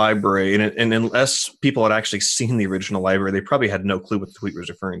library, and unless people had actually seen the original library, they probably had no clue what the tweet was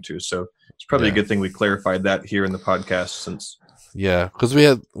referring to. So it's probably a good thing we clarified that here in the podcast, since because we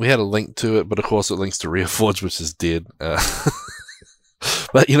had a link to it, but of course it links to RealForge, which is dead.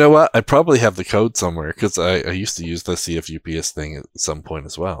 But you know what? I probably have the code somewhere, because I used to use the CFUPS thing at some point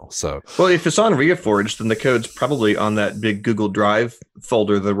as well. So, well, if it's on RealForge, then the code's probably on that big Google Drive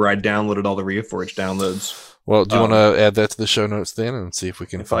folder where I downloaded all the RealForge downloads. Well, do you want to add that to the show notes then and see if we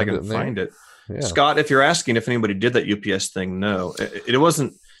can find it? Yeah. Scott, if you're asking if anybody did that UPS thing, no, it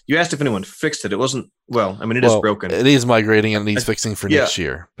wasn't. You asked if anyone fixed it. It wasn't. Well, I mean, it is broken. It is migrating and needs fixing for next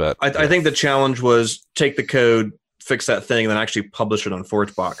year. But I think the challenge was take the code, fix that thing, and then actually publish it on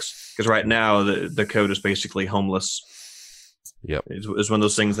ForgeBox. Because right now the code is basically homeless. Yep, it's one of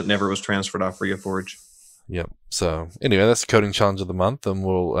those things that never was transferred off RealForge. Yep. So anyway, that's the coding challenge of the month, and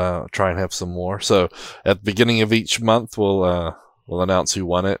we'll try and have some more. So at the beginning of each month, we'll announce who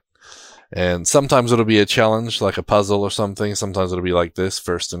won it, and sometimes it'll be a challenge like a puzzle or something. Sometimes it'll be like this,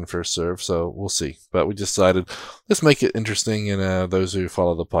 first in, first serve. So we'll see. But we decided let's make it interesting, and those who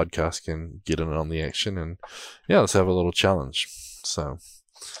follow the podcast can get in on the action, and let's have a little challenge. So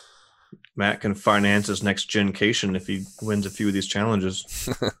Matt can finance his next gencation if he wins a few of these challenges.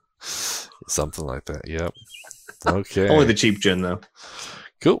 Something like that. Yep. Okay. Only the cheap gen, though.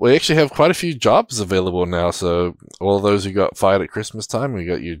 Cool. We actually have quite a few jobs available now. So all of those who got fired at Christmas time, we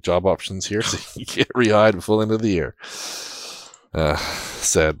got your job options here, so you get rehired before the end of the year.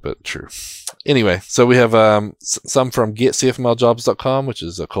 Sad but true. Anyway, so we have some from getcfmljobs.com, which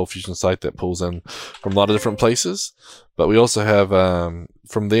is a Cold Fusion site that pulls in from a lot of different places. But we also have,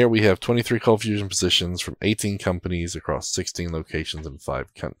 from there, we have 23 Cold Fusion positions from 18 companies across 16 locations in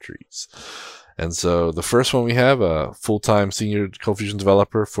 5 countries. And so the first one we have, a full-time senior Cold Fusion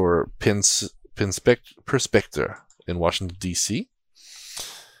developer for Perspector in Washington, D.C.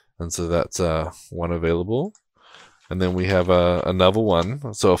 And so that's one available. And then we have another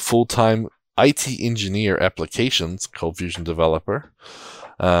one, so a full-time IT engineer applications Cold Fusion developer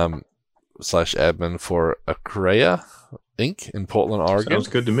 / admin for Acrea Inc. in Portland, Oregon. Sounds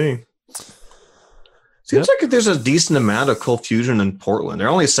good to me. Seems like there's a decent amount of Cold Fusion in Portland. I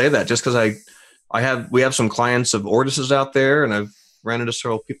only say that just because we have some clients of Ortis's out there, and I've ran into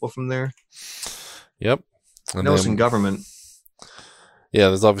several people from there. Yep. I know it's in government. Yeah,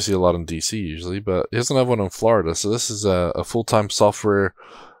 there's obviously a lot in DC usually, but here's another one in Florida. So this is a full-time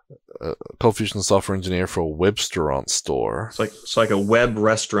Cold Fusion software engineer for a web-restaurant store. It's like a web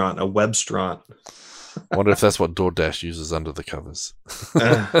restaurant, a web-restaurant. I wonder if that's what DoorDash uses under the covers.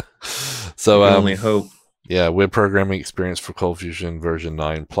 So I only hope. Yeah, web programming experience for Cold Fusion version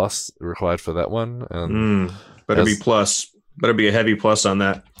 9 plus required for that one. And better be plus. Better be a heavy plus on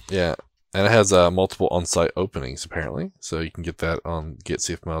that. Yeah. And it has multiple on-site openings, apparently. So you can get that on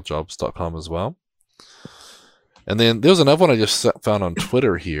getcfmailjobs.com as well. And then there was another one I just found on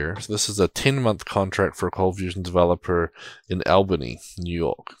Twitter here. So this is a 10-month contract for a Cold Fusion developer in Albany, New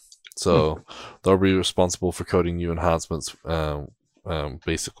York. So they'll be responsible for coding new enhancements,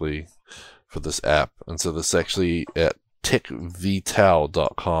 basically, for this app. And so this is actually at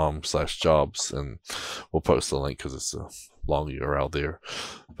techvital.com/jobs. And we'll post the link because it's a long URL there.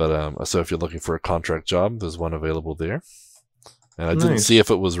 But so if you're looking for a contract job, there's one available there. And I didn't see if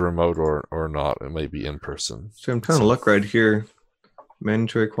it was remote or not. It may be in person. So I'm trying to look right here.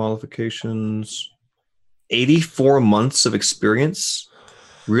 Mandatory qualifications. 84 months of experience.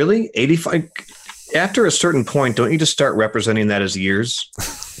 Really? 85? After a certain point, don't you just start representing that as years?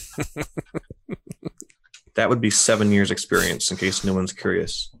 That would be 7 years experience, in case no one's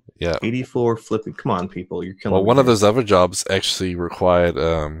curious. Yeah. 84 flipping. Come on, people. You're killing me. Well, one of those other jobs actually required,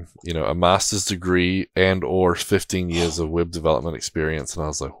 a master's degree and or 15 years of web development experience. And I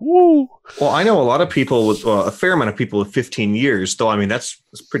was like, woo. Well, I know a lot of people with, a fair amount of people with 15 years, though. I mean, that's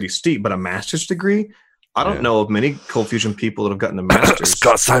pretty steep, but a master's degree? I don't know of many Cold Fusion people that have gotten a master's.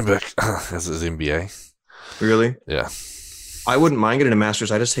 Scott Steinbeck has his MBA. Really? Yeah. I wouldn't mind getting a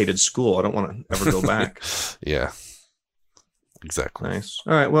master's. I just hated school. I don't want to ever go back. Yeah. Exactly. Nice.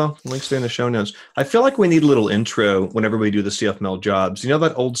 All right. Well, links there in the show notes. I feel like we need a little intro whenever we do the CFML jobs. You know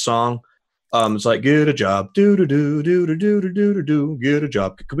that old song? It's like, get a job. Do, do, do, do, do, do, do, do, do, get a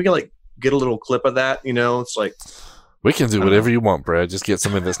job. Could we get a little clip of that? You know, it's like. We can do whatever you want, Brad. Just get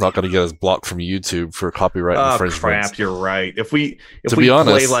something that's not going to get us blocked from YouTube for copyright infringement. Oh, crap. You're right. If we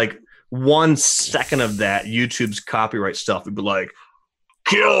play like 1 second of that, YouTube's copyright stuff would be like,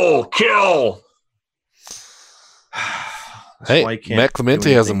 kill. Hey, Matt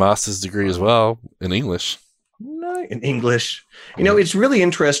Clemente has a master's degree as well in English. No, in English. You know, it's really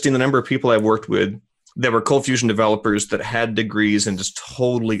interesting the number of people I've worked with that were Cold Fusion developers that had degrees in just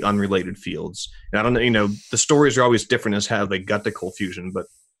totally unrelated fields. And I don't know, the stories are always different as how they got to Cold Fusion, but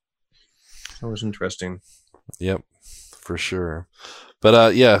that was interesting. Yep, for sure.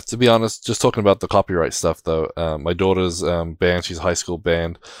 But yeah, to be honest, just talking about the copyright stuff though, my daughter's band, she's a high school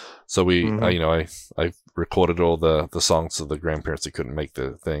band. So I recorded all the songs of the grandparents that couldn't make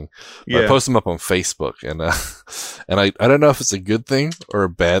the thing. But I post them up on Facebook, and I don't know if it's a good thing or a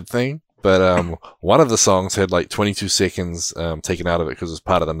bad thing, but one of the songs had like 22 seconds taken out of it because it's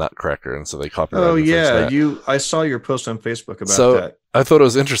part of the Nutcracker, and so they copyrighted. Oh yeah, I saw your post on Facebook about that. I thought it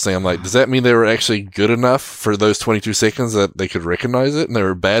was interesting. I'm like, does that mean they were actually good enough for those 22 seconds that they could recognize it, and they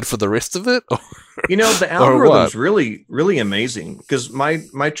were bad for the rest of it? The algorithm's really, really amazing because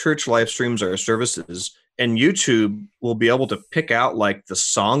my church live streams our services, and YouTube will be able to pick out like the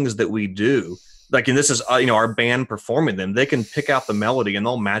songs that we do. Like, and this is our band performing them. They can pick out the melody and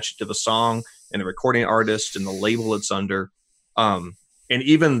they'll match it to the song and the recording artist and the label it's under. And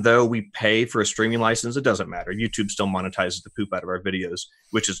even though we pay for a streaming license, it doesn't matter. YouTube still monetizes the poop out of our videos,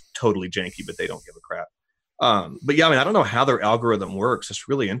 which is totally janky, but they don't give a crap. But yeah, I mean, I don't know how their algorithm works. It's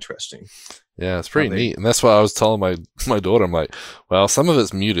really interesting. Yeah, it's pretty neat. And that's why I was telling my daughter, I'm like, well, some of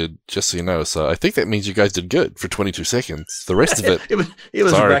it's muted, just so you know. So I think that means you guys did good for 22 seconds. The rest of it, it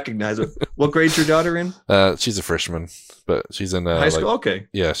was recognizable. What grade's your daughter in? She's a freshman, but she's in high school. Okay.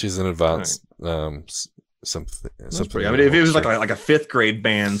 Yeah, she's in advanced. Something. I mean, if it was like a 5th grade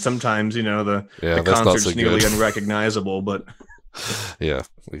band, sometimes the concert's nearly unrecognizable. But yeah,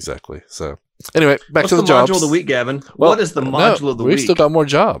 exactly. So anyway, back What's to the jobs. Module of the week, Gavin. What is the module of the week? We've still got more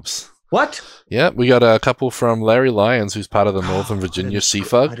jobs. What? Yeah, we got a couple from Larry Lyons, who's part of the Northern Virginia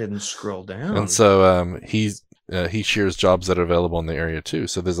CFUG. I didn't scroll down. And so he shares jobs that are available in the area too.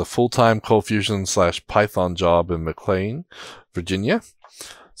 So there's a full-time Cold Fusion / Python job in McLean, Virginia.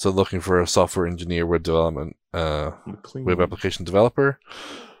 So looking for a software engineer, web development, web application developer.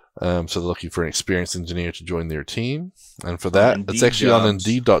 So they're looking for an experienced engineer to join their team. And for that, it's actually on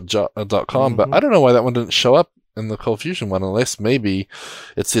Indeed.com, but I don't know why that one didn't show up in the Cold Fusion one, unless maybe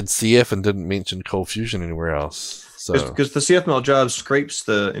it said CF and didn't mention Cold Fusion anywhere else. So because the CFML job scrapes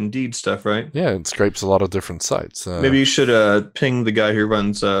the Indeed stuff, right? yeah, it scrapes a lot of different sites. Maybe you should ping the guy who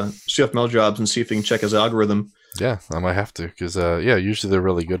runs CFML jobs and see if he can check his algorithm. Yeah, I might have to, because usually they're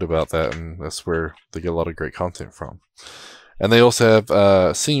really good about that, and that's where they get a lot of great content from. And they also have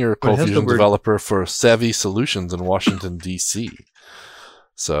a senior Cold Fusion developer for Savvy Solutions in Washington, D.C.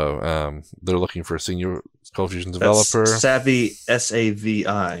 So they're looking for a senior Cold Fusion developer. That's Savvy,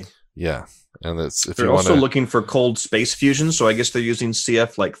 S-A-V-I. Yeah. And that's if they're also looking for Cold Space Fusion, so I guess they're using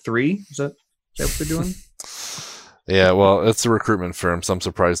CF like 3. Is that what they're doing? Yeah, well, it's a recruitment firm, so I'm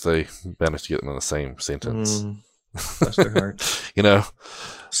surprised they managed to get them in the same sentence. Bless their heart.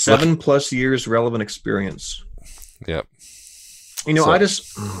 7+ years relevant experience. Yep. I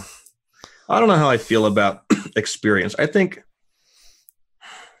don't know how I feel about experience. I think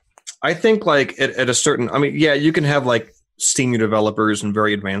like at a certain, you can have like senior developers and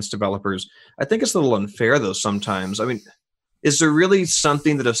very advanced developers. I think it's a little unfair though sometimes. Is there really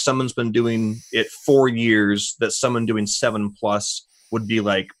something that if someone's been doing it 4 years, that someone doing 7+ would be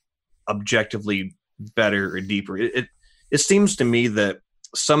like objectively better or deeper? It seems to me that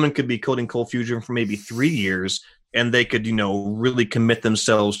someone could be coding Cold Fusion for maybe 3 years, and they could, really commit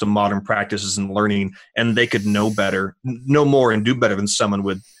themselves to modern practices and learning, and they could know more and do better than someone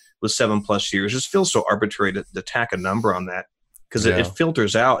with 7+ years. It just feels so arbitrary to tack a number on that, because it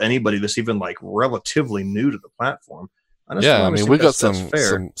filters out anybody that's even like relatively new to the platform. We've got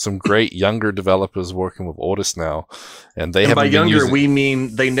some great younger developers working with Ortus now, and they have by younger we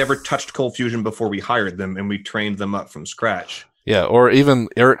mean they never touched Cold Fusion before we hired them, and we trained them up from scratch. Yeah, or even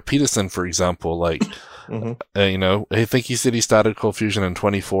Eric Peterson, for example, like. I think he said he started Cold Fusion in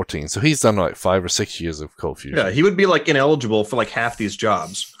 2014, so he's done like 5 or 6 years of Cold Fusion. Yeah, he would be like ineligible for like half these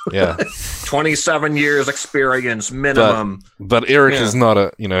jobs. Yeah. 27 years experience minimum. But Eric is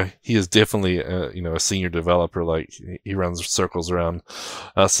not he is definitely a senior developer. Like he runs circles around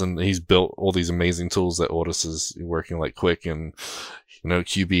us, and he's built all these amazing tools that Ortus is working like Quick and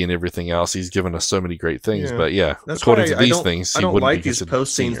QB and everything else. He's given us so many great things, but that's according to these things, I don't like these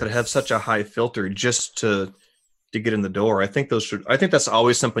postings that have such a high filter just to get in the door. I think that's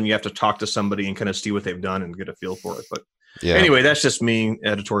always something you have to talk to somebody and kind of see what they've done and get a feel for it. But anyway, that's just me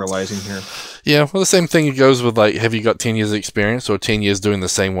editorializing here. Yeah, well, the same thing goes with like, have you got 10 years of experience or 10 years doing the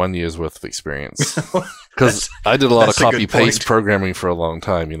same 1 year's worth of experience? Because I did a lot of copy-paste programming for a long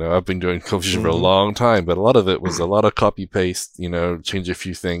time. I've been doing Cold Fusion for a long time, but a lot of it was a lot of copy-paste, change a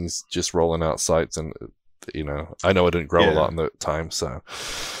few things, just rolling out sites. And, I know I didn't grow a lot in the time. So,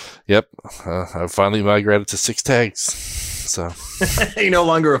 yep, I finally migrated to 6 tags. So you're no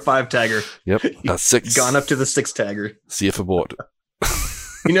longer a 5 tagger. Yep, that's 6. Gone up to the 6 tagger. CF abort.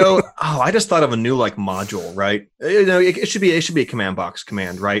 I just thought of a new like module, right? It should be a command box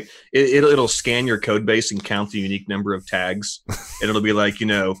command, right? It'll scan your code base and count the unique number of tags, and it'll be like,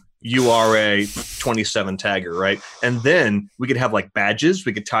 you are a 27 tagger, right? And then we could have like badges.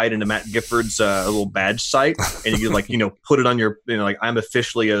 We could tie it into Matt Gifford's little badge site, and you could like put it on your like I'm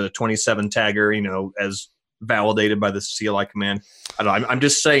officially a 27 tagger, as validated by the CLI command. I don't know. I'm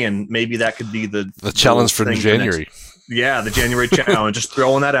just saying maybe that could be the challenge for January. Yeah, the January challenge. Just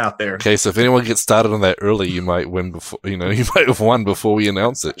throwing that out there. Okay, so if anyone gets started on that early, you might win before you might have won before we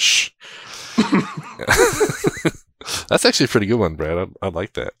announce it. Shh. That's actually a pretty good one, Brad. I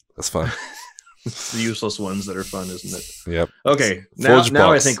like that. That's fun. It's the useless ones that are fun, isn't it? Yep. Okay,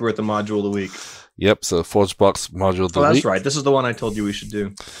 now I think we're at the module of the week. Yep, so ForgeBox module of the week. That's right. This is the one I told you we should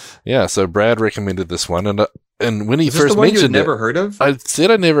do. Yeah, so Brad recommended this one, and when he is first this the one mentioned you had never heard of? I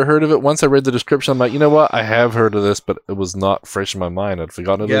said I never heard of it. Once I read the description, I'm like, you know what? I have heard of this, but it was not fresh in my mind. I'd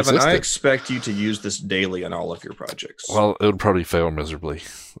forgotten it existed. I expect you to use this daily on all of your projects. Well, it would probably fail miserably.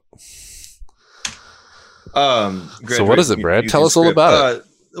 So what is it, Brad? Tell us all about it.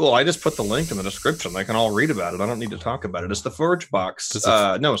 Well, I just put the link in the description. They can all read about it. I don't need to talk about it. It's the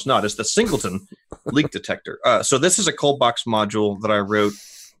ForgeBox. No, it's not. It's the Singleton leak detector. So this is a cold box module that I wrote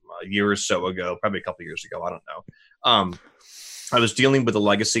a year or so ago, probably a couple years ago. I don't know. I was dealing with a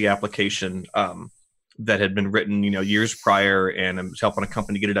legacy application that had been written, years prior, and I was helping a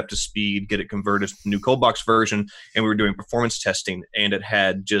company get it up to speed, get it converted to the new cold box version, and we were doing performance testing, and it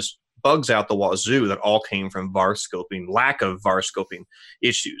had just bugs out the wazoo that all came from var scoping, lack of var scoping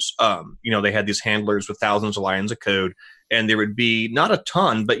issues. They had these handlers with thousands of lines of code, and there would be not a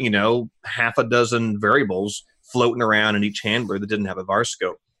ton, but half a dozen variables floating around in each handler that didn't have a var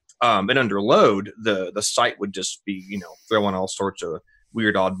scope. And under load, the site would just be throwing all sorts of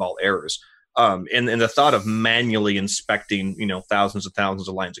weird oddball errors. And the thought of manually inspecting thousands and thousands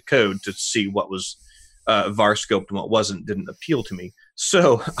of lines of code to see what was var scoped and what wasn't didn't appeal to me.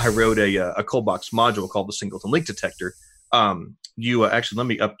 So I wrote a Coldbox module called the Singleton Leak Detector. You actually, let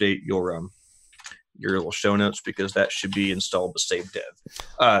me update your little show notes, because that should be installed with save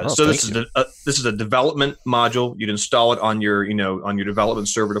dev. So this is a development module. You'd install it on your development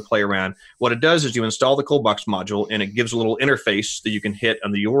server to play around. What it does is you install the Coldbox module, and it gives a little interface that you can hit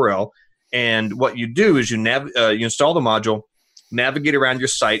on the URL. And what you do is you install the module, navigate around your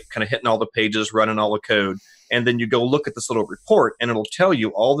site, kind of hitting all the pages, running all the code, and then you go look at this little report, and it'll tell you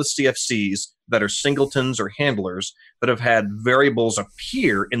all the CFCs that are singletons or handlers that have had variables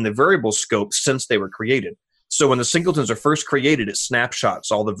appear in the variable scope since they were created. So when the singletons are first created, it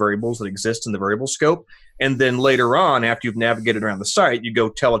snapshots all the variables that exist in the variable scope. And then later on, after you've navigated around the site, you go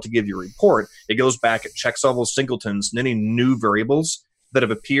tell it to give you a report. It goes back, it checks all those singletons and any new variables that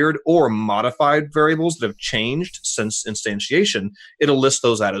have appeared or modified variables that have changed since instantiation. It'll list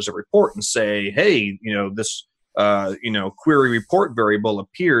those out as a report and say, hey, this query report variable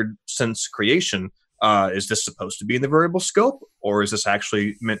appeared since creation. Is this supposed to be in the variable scope, or is this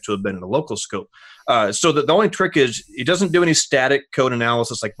actually meant to have been in the local scope? So the only trick is it doesn't do any static code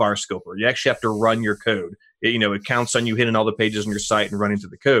analysis like VarScoper. You actually have to run your code. It counts on you hitting all the pages on your site and running through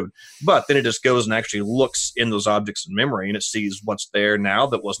the code. But then it just goes and actually looks in those objects in memory, and it sees what's there now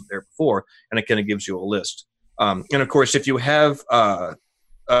that wasn't there before, and it kind of gives you a list. And of course, if you have a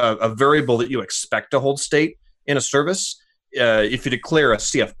variable that you expect to hold state in a service, if you declare a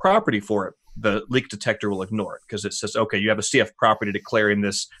CF property for it, the leak detector will ignore it, because it says, okay, you have a CF property declaring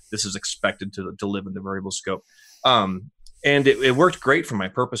this is expected to live in the variable scope. And it worked great for my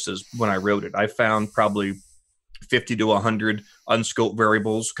purposes when I wrote it. I found probably 50 to 100 unscoped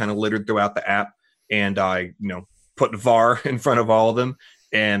variables kind of littered throughout the app, and I put var in front of all of them,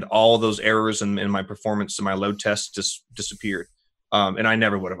 and all of those errors in my performance and my load tests just disappeared. And I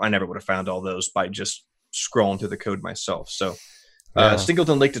never would have found all those by just scrolling through the code myself. So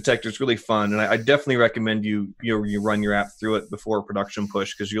Singleton Leak Detector is really fun, and I definitely recommend you run your app through it before production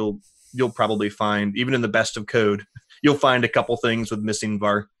push, because you'll probably find, even in the best of code, you'll find a couple things with missing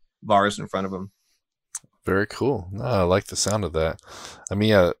vars in front of them. Very cool. No, I like the sound of that. I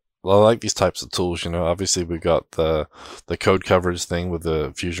mean, I like these types of tools. Obviously we've got the code coverage thing with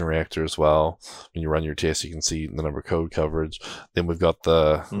the Fusion Reactor as well. When you run your test, you can see the number of code coverage. Then we've got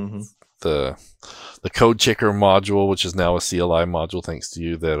the code checker module, which is now a CLI module thanks to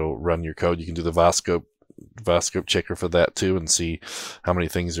you, that'll run your code. You can do the VarScope checker for that too, and see how many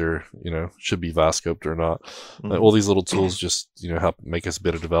things are should be VarScoped or not. All these little tools just help make us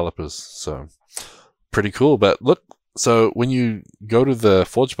better developers. So pretty cool. But look, so when you go to the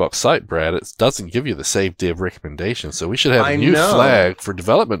ForgeBox site, Brad, it doesn't give you the save dev recommendation. So we should have a new flag for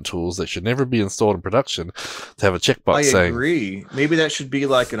development tools that should never be installed in production to have a checkbox saying. I agree. Maybe that should be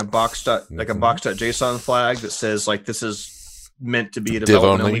like a box.json flag that says like this is meant to be a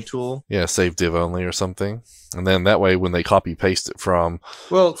development only tool. Yeah, save dev only or something. And then that way when they copy paste it from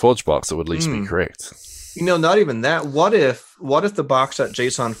ForgeBox, it would at least be correct. Not even that. What if the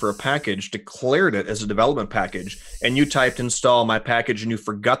box.json for a package declared it as a development package, and you typed install my package and you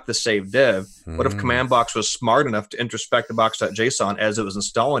forgot the save dev? What if CommandBox was smart enough to introspect the box.json as it was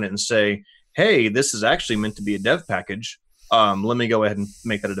installing it and say, hey, this is actually meant to be a dev package. Let me go ahead and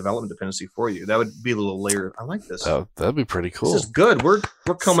make that a development dependency for you. That would be a little layer. I like this. That'd be pretty cool. This is good. We're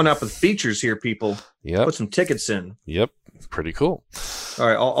coming up with features here, people. Yep. Put some tickets in. Yep. Pretty cool. All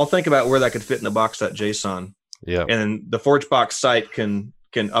right. I'll think about where that could fit in the box.json. Yeah. And the ForgeBox site can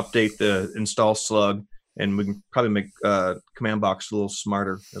update the install slug, and we can probably make CommandBox a little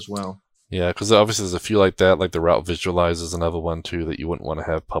smarter as well. Yeah, because obviously there's a few like that, like the route visualizer is another one too that you wouldn't want to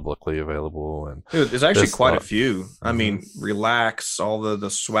have publicly available. And dude, there's actually quite a few. I mean, Relax, all the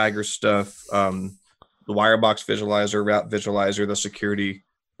Swagger stuff, the Wirebox visualizer, route visualizer, the security.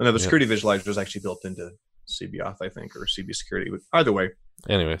 No, the security visualizer is actually built into CBAuth, I think, or CB Security. But either way.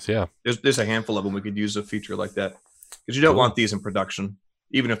 Anyways, yeah. There's a handful of them we could use a feature like that. Because you don't want these in production.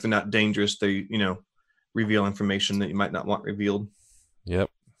 Even if they're not dangerous, they, reveal information that you might not want revealed. Yep.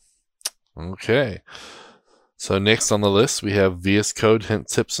 Okay. So next on the list, we have VS Code hint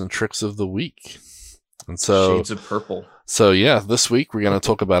tips and tricks of the week. And so Shades of Purple. So yeah, this week we're going to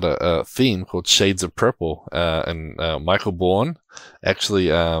talk about a theme called Shades of Purple. And Michael Bourne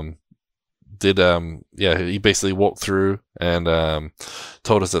actually he basically walked through and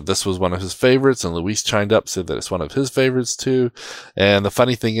told us that this was one of his favorites, and Luis chimed up, said that it's one of his favorites too. And the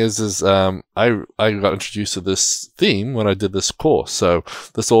funny thing is I got introduced to this theme when I did this course. So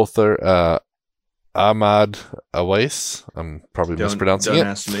this author Ahmad Awais. I'm probably mispronouncing Don't it.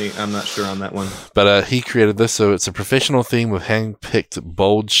 ask me. I'm not sure on that one. But he created this, so it's a professional theme with hand-picked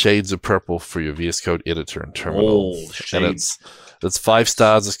bold shades of purple for your VS Code editor and terminal. Bold shades. And it's 5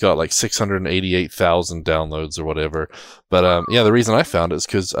 stars. It's got like 688,000 downloads or whatever. But yeah, the reason I found it is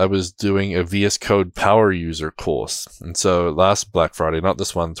because I was doing a VS Code power user course. And so last Black Friday, not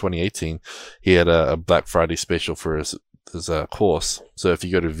this one, 2018, he had a Black Friday special for his course. So if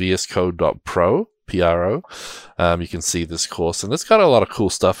you go to vscode.pro, PRO, you can see this course, and it's got a lot of cool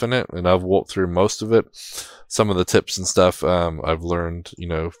stuff in it, and I've walked through most of it. Some of the tips and stuff I've learned,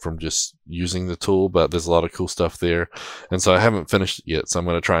 from just using the tool, but there's a lot of cool stuff there. And so I haven't finished it yet, so I'm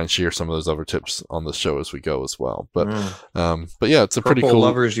going to try and share some of those other tips on the show as we go as well. But yeah, it's a pretty cool. Purple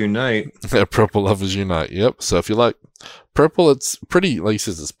lovers unite. Yeah, purple lovers unite. Yep. So if you like purple, it's pretty, like he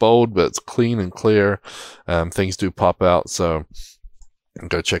says, it's bold, but it's clean and clear. Things do pop out, so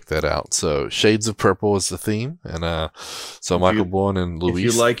go check that out. So Shades of Purple is the theme, and so Michael Bourne and Luis.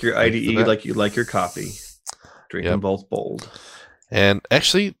 If you like your IDE, like you like your copy, drink them both bold. And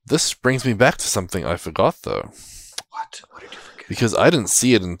actually, this brings me back to something I forgot, though. What? What did you forget? Because I didn't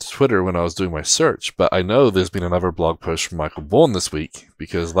see it in Twitter when I was doing my search, but I know there's been another blog post from Michael Bourne this week,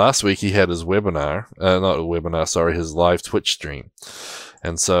 because last week he had his webinar, his live Twitch stream.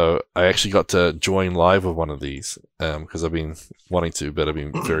 And so I actually got to join live with one of these because I've been wanting to, but I've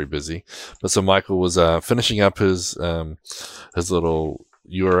been very busy. But so Michael was finishing up his little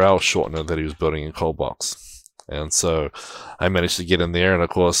URL shortener that he was building in Coldbox. And so I managed to get in there, and of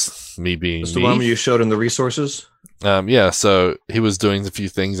course, me being That's the one where you showed him the resources? Yeah, so he was doing a few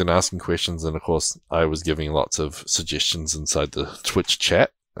things and asking questions, and of course, I was giving lots of suggestions inside the Twitch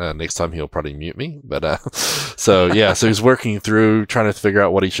chat. Next time he'll probably mute me, but so he's working through trying to figure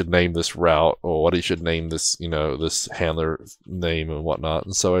out what he should name this route, or what he should name this, this handler name and whatnot.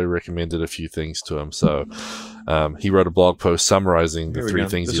 And so I recommended a few things to him. So he wrote a blog post summarizing the 3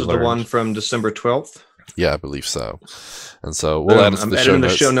 things he learned. This is the one from December 12th. Yeah, I believe so. And so we'll add it to the show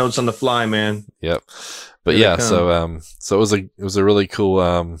notes. The show notes on the fly, man. Yep. But yeah, so it was a really cool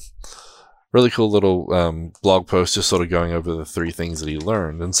little blog post, just sort of going over the 3 things that he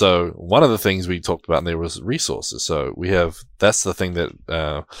learned. And so one of the things we talked about in there was resources. So that's the thing that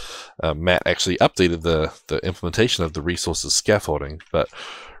Matt actually updated the implementation of the resources scaffolding. But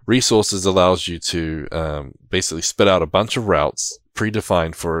resources allows you to basically spit out a bunch of routes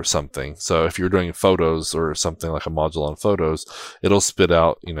predefined for something. So if you're doing photos or something like a module on photos, it'll spit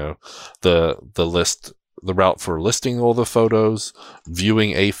out, the list, the route for listing all the photos,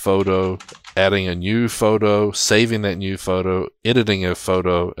 viewing a photo, adding a new photo, saving that new photo, editing a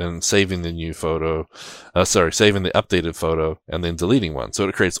photo, and saving the new photo, saving the updated photo, and then deleting one. So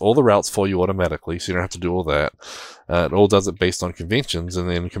it creates all the routes for you automatically, so you don't have to do all that. It all does it based on conventions, and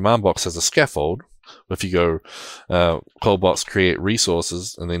then Command Box has a scaffold. If you go Coldbox create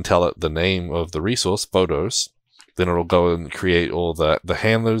resources, and then tell it the name of the resource, photos, then it'll go and create all the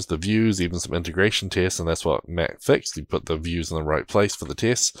handlers, the views, even some integration tests, and that's what Matt fixed. He put the views in the right place for the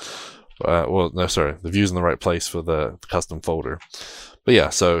tests. The views in the right place for the custom folder. But yeah,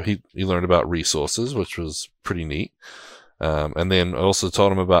 so he learned about resources, which was pretty neat. And then I also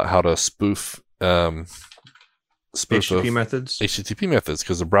told him about how to spoof HTTP methods,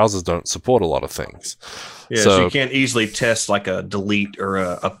 because the browsers don't support a lot of things. Yeah, so you can't easily test like a delete or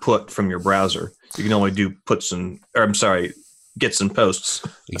a put from your browser. You can only do gets and posts.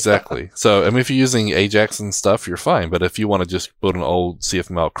 Exactly. So, if you're using Ajax and stuff, you're fine. But if you want to just build an old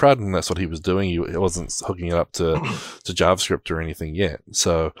CFML CRUD, and that's what he was doing, he wasn't hooking it up to JavaScript or anything yet.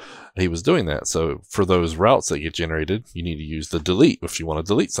 So he was doing that. So for those routes that get generated, you need to use the delete if you want to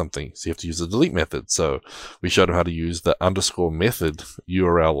delete something. So you have to use the delete method. So we showed him how to use the _ method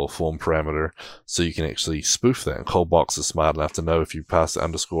URL or form parameter, so you can actually spoof that. And Coldbox is smart enough to know if you pass the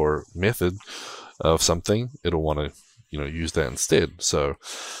 _ method of something, it'll want to use that instead. So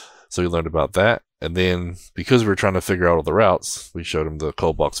we learned about that. And then because we were trying to figure out all the routes, we showed him the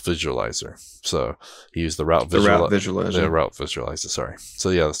Coldbox visualizer. So he used the route visualizer. Sorry. So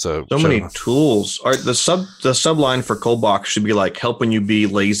yeah, so many tools. All right, the subline for Coldbox should be like helping you be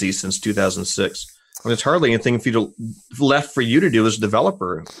lazy since 2006. I mean, it's hardly anything left for you to do as a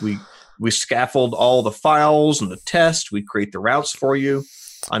developer. We scaffold all the files and the test. We create the routes for you.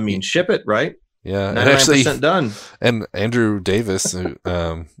 I mean, ship it, right? Yeah, 99% done. And Andrew Davis,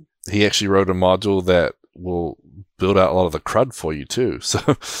 he actually wrote a module that will build out a lot of the CRUD for you too. So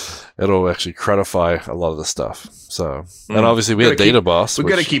it'll actually CRUDify a lot of the stuff. So, and obviously we had DataBoss. We've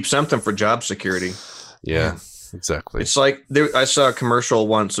got to keep something for job security. Yeah, exactly. It's like I saw a commercial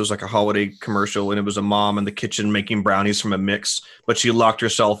once. It was like a holiday commercial, and it was a mom in the kitchen making brownies from a mix, but she locked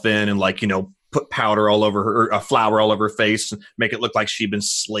herself in and put powder all over her, or flour all over her face, and make it look like she'd been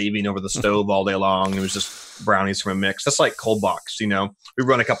slaving over the stove all day long. It was just brownies from a mix. That's like Coldbox, you know. We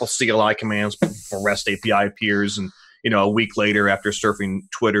run a couple CLI commands before REST API appears, and a week later, after surfing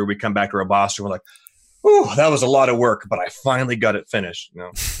Twitter, we come back to our boss and we're like, "Oh, that was a lot of work, but I finally got it finished." I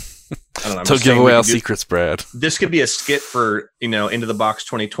don't know. Don't give away our secrets, Brad. This could be a skit for Into the Box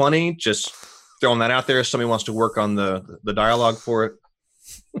 2020. Just throwing that out there. If somebody wants to work on the dialogue for it.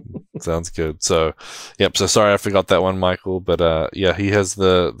 Sounds good. So, yep. So sorry I forgot that one, Michael. But yeah, he has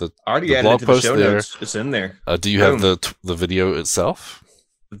the I already the added blog it to the post show there. notes. It's in there. Do you have the video itself?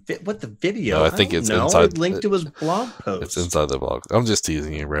 What the video? No, I think it's inside. inside. Linked to his blog post. It's inside the blog. I'm just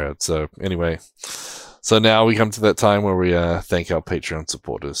teasing you, Brad. So anyway, so now we come to that time where we thank our Patreon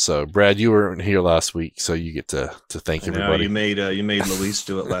supporters. So Brad, you weren't here last week, so you get to thank everybody. You made Luis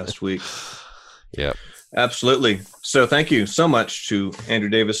do it last week. Yeah. Absolutely. So thank you so much to Andrew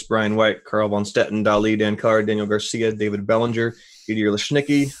Davis, Brian White, Carl von Stetten, Dali, Dan Carr, Daniel Garcia, David Bellinger, Idir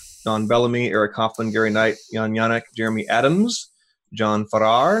Leshnicki, Don Bellamy, Eric Hoffman, Gary Knight, Jan Yannick, Jeremy Adams, John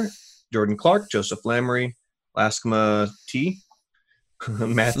Farrar, Jordan Clark, Joseph Lamry, Laskma T,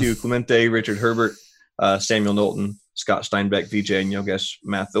 Matthew Clemente, Richard Herbert, Samuel Knowlton, Scott Steinbeck, VJ, and Yogesh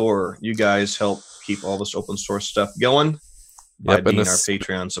Mathur. You guys help keep all this open source stuff going by being our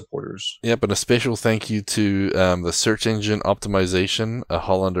Patreon supporters. Yep, and a special thank you to the Search Engine Optimization, a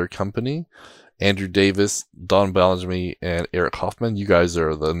Hollander company, Andrew Davis, Don Bellamy, and Eric Hoffman. You guys are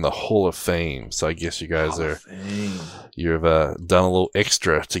in the Hall of Fame, so I guess you guys you've done a little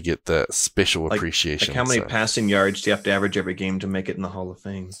extra to get that special appreciation. Like how many passing yards do you have to average every game to make it in the Hall of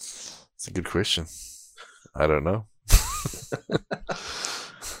Fame? It's a good question. I don't know.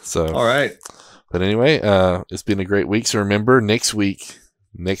 So all right. But anyway, it's been a great week. So remember, next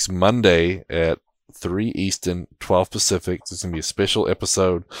Monday at 3 Eastern, 12 Pacific, there's going to be a special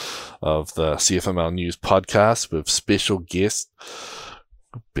episode of the CFML News podcast with special guest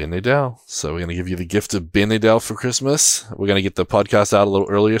Ben Adele. So we're going to give you the gift of Ben Adele for Christmas. We're going to get the podcast out a little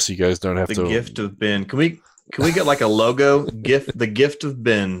earlier so you guys don't have to. The gift of Ben. Can we get like a logo? The gift of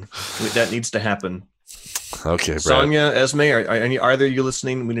Ben. That needs to happen. Okay, Brad. Sonia, Esme, are either of you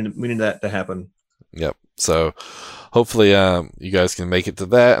listening? We need that to happen. Yep. So hopefully you guys can make it to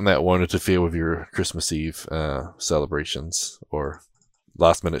that, and that won't interfere with your Christmas Eve celebrations or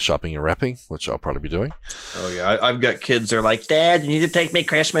last minute shopping and wrapping, which I'll probably be doing. Oh yeah, I've got kids. They're like, "Dad, you need to take me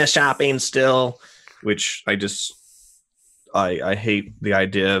Christmas shopping still," which I hate the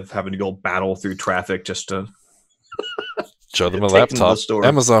idea of having to go battle through traffic just to show them a laptop.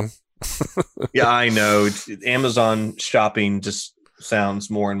 Amazon. Yeah, I know. Amazon shopping just sounds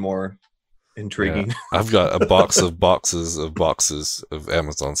more and more intriguing. Yeah. I've got a box of boxes of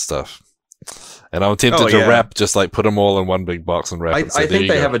Amazon stuff, and I'm tempted to wrap, just like put them all in one big box and wrap. I think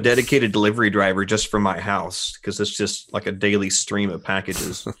they have a dedicated delivery driver just for my house because it's just like a daily stream of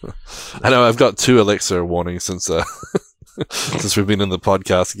packages. I know. I've got 2 Alexa warnings since since we've been in the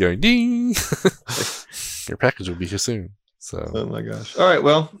podcast going ding. Your package will be here soon. So, oh my gosh. All right.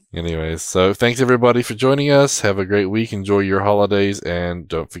 Well, anyways, so thanks everybody for joining us. Have a great week. Enjoy your holidays. And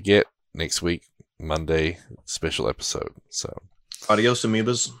don't forget, next week, Monday, special episode. So, adios,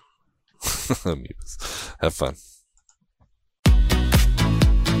 amoebas. Have fun.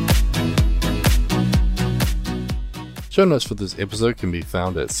 Show notes for this episode can be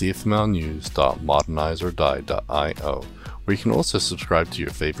found at cfmlnews.modernizeordie.io, where you can also subscribe to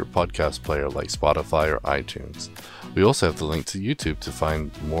your favorite podcast player like Spotify or iTunes. We also have the link to YouTube to find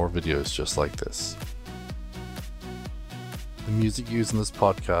more videos just like this. The music used in this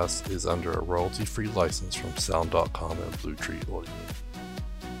podcast is under a royalty-free license from Sound.com and Blue Tree Audio.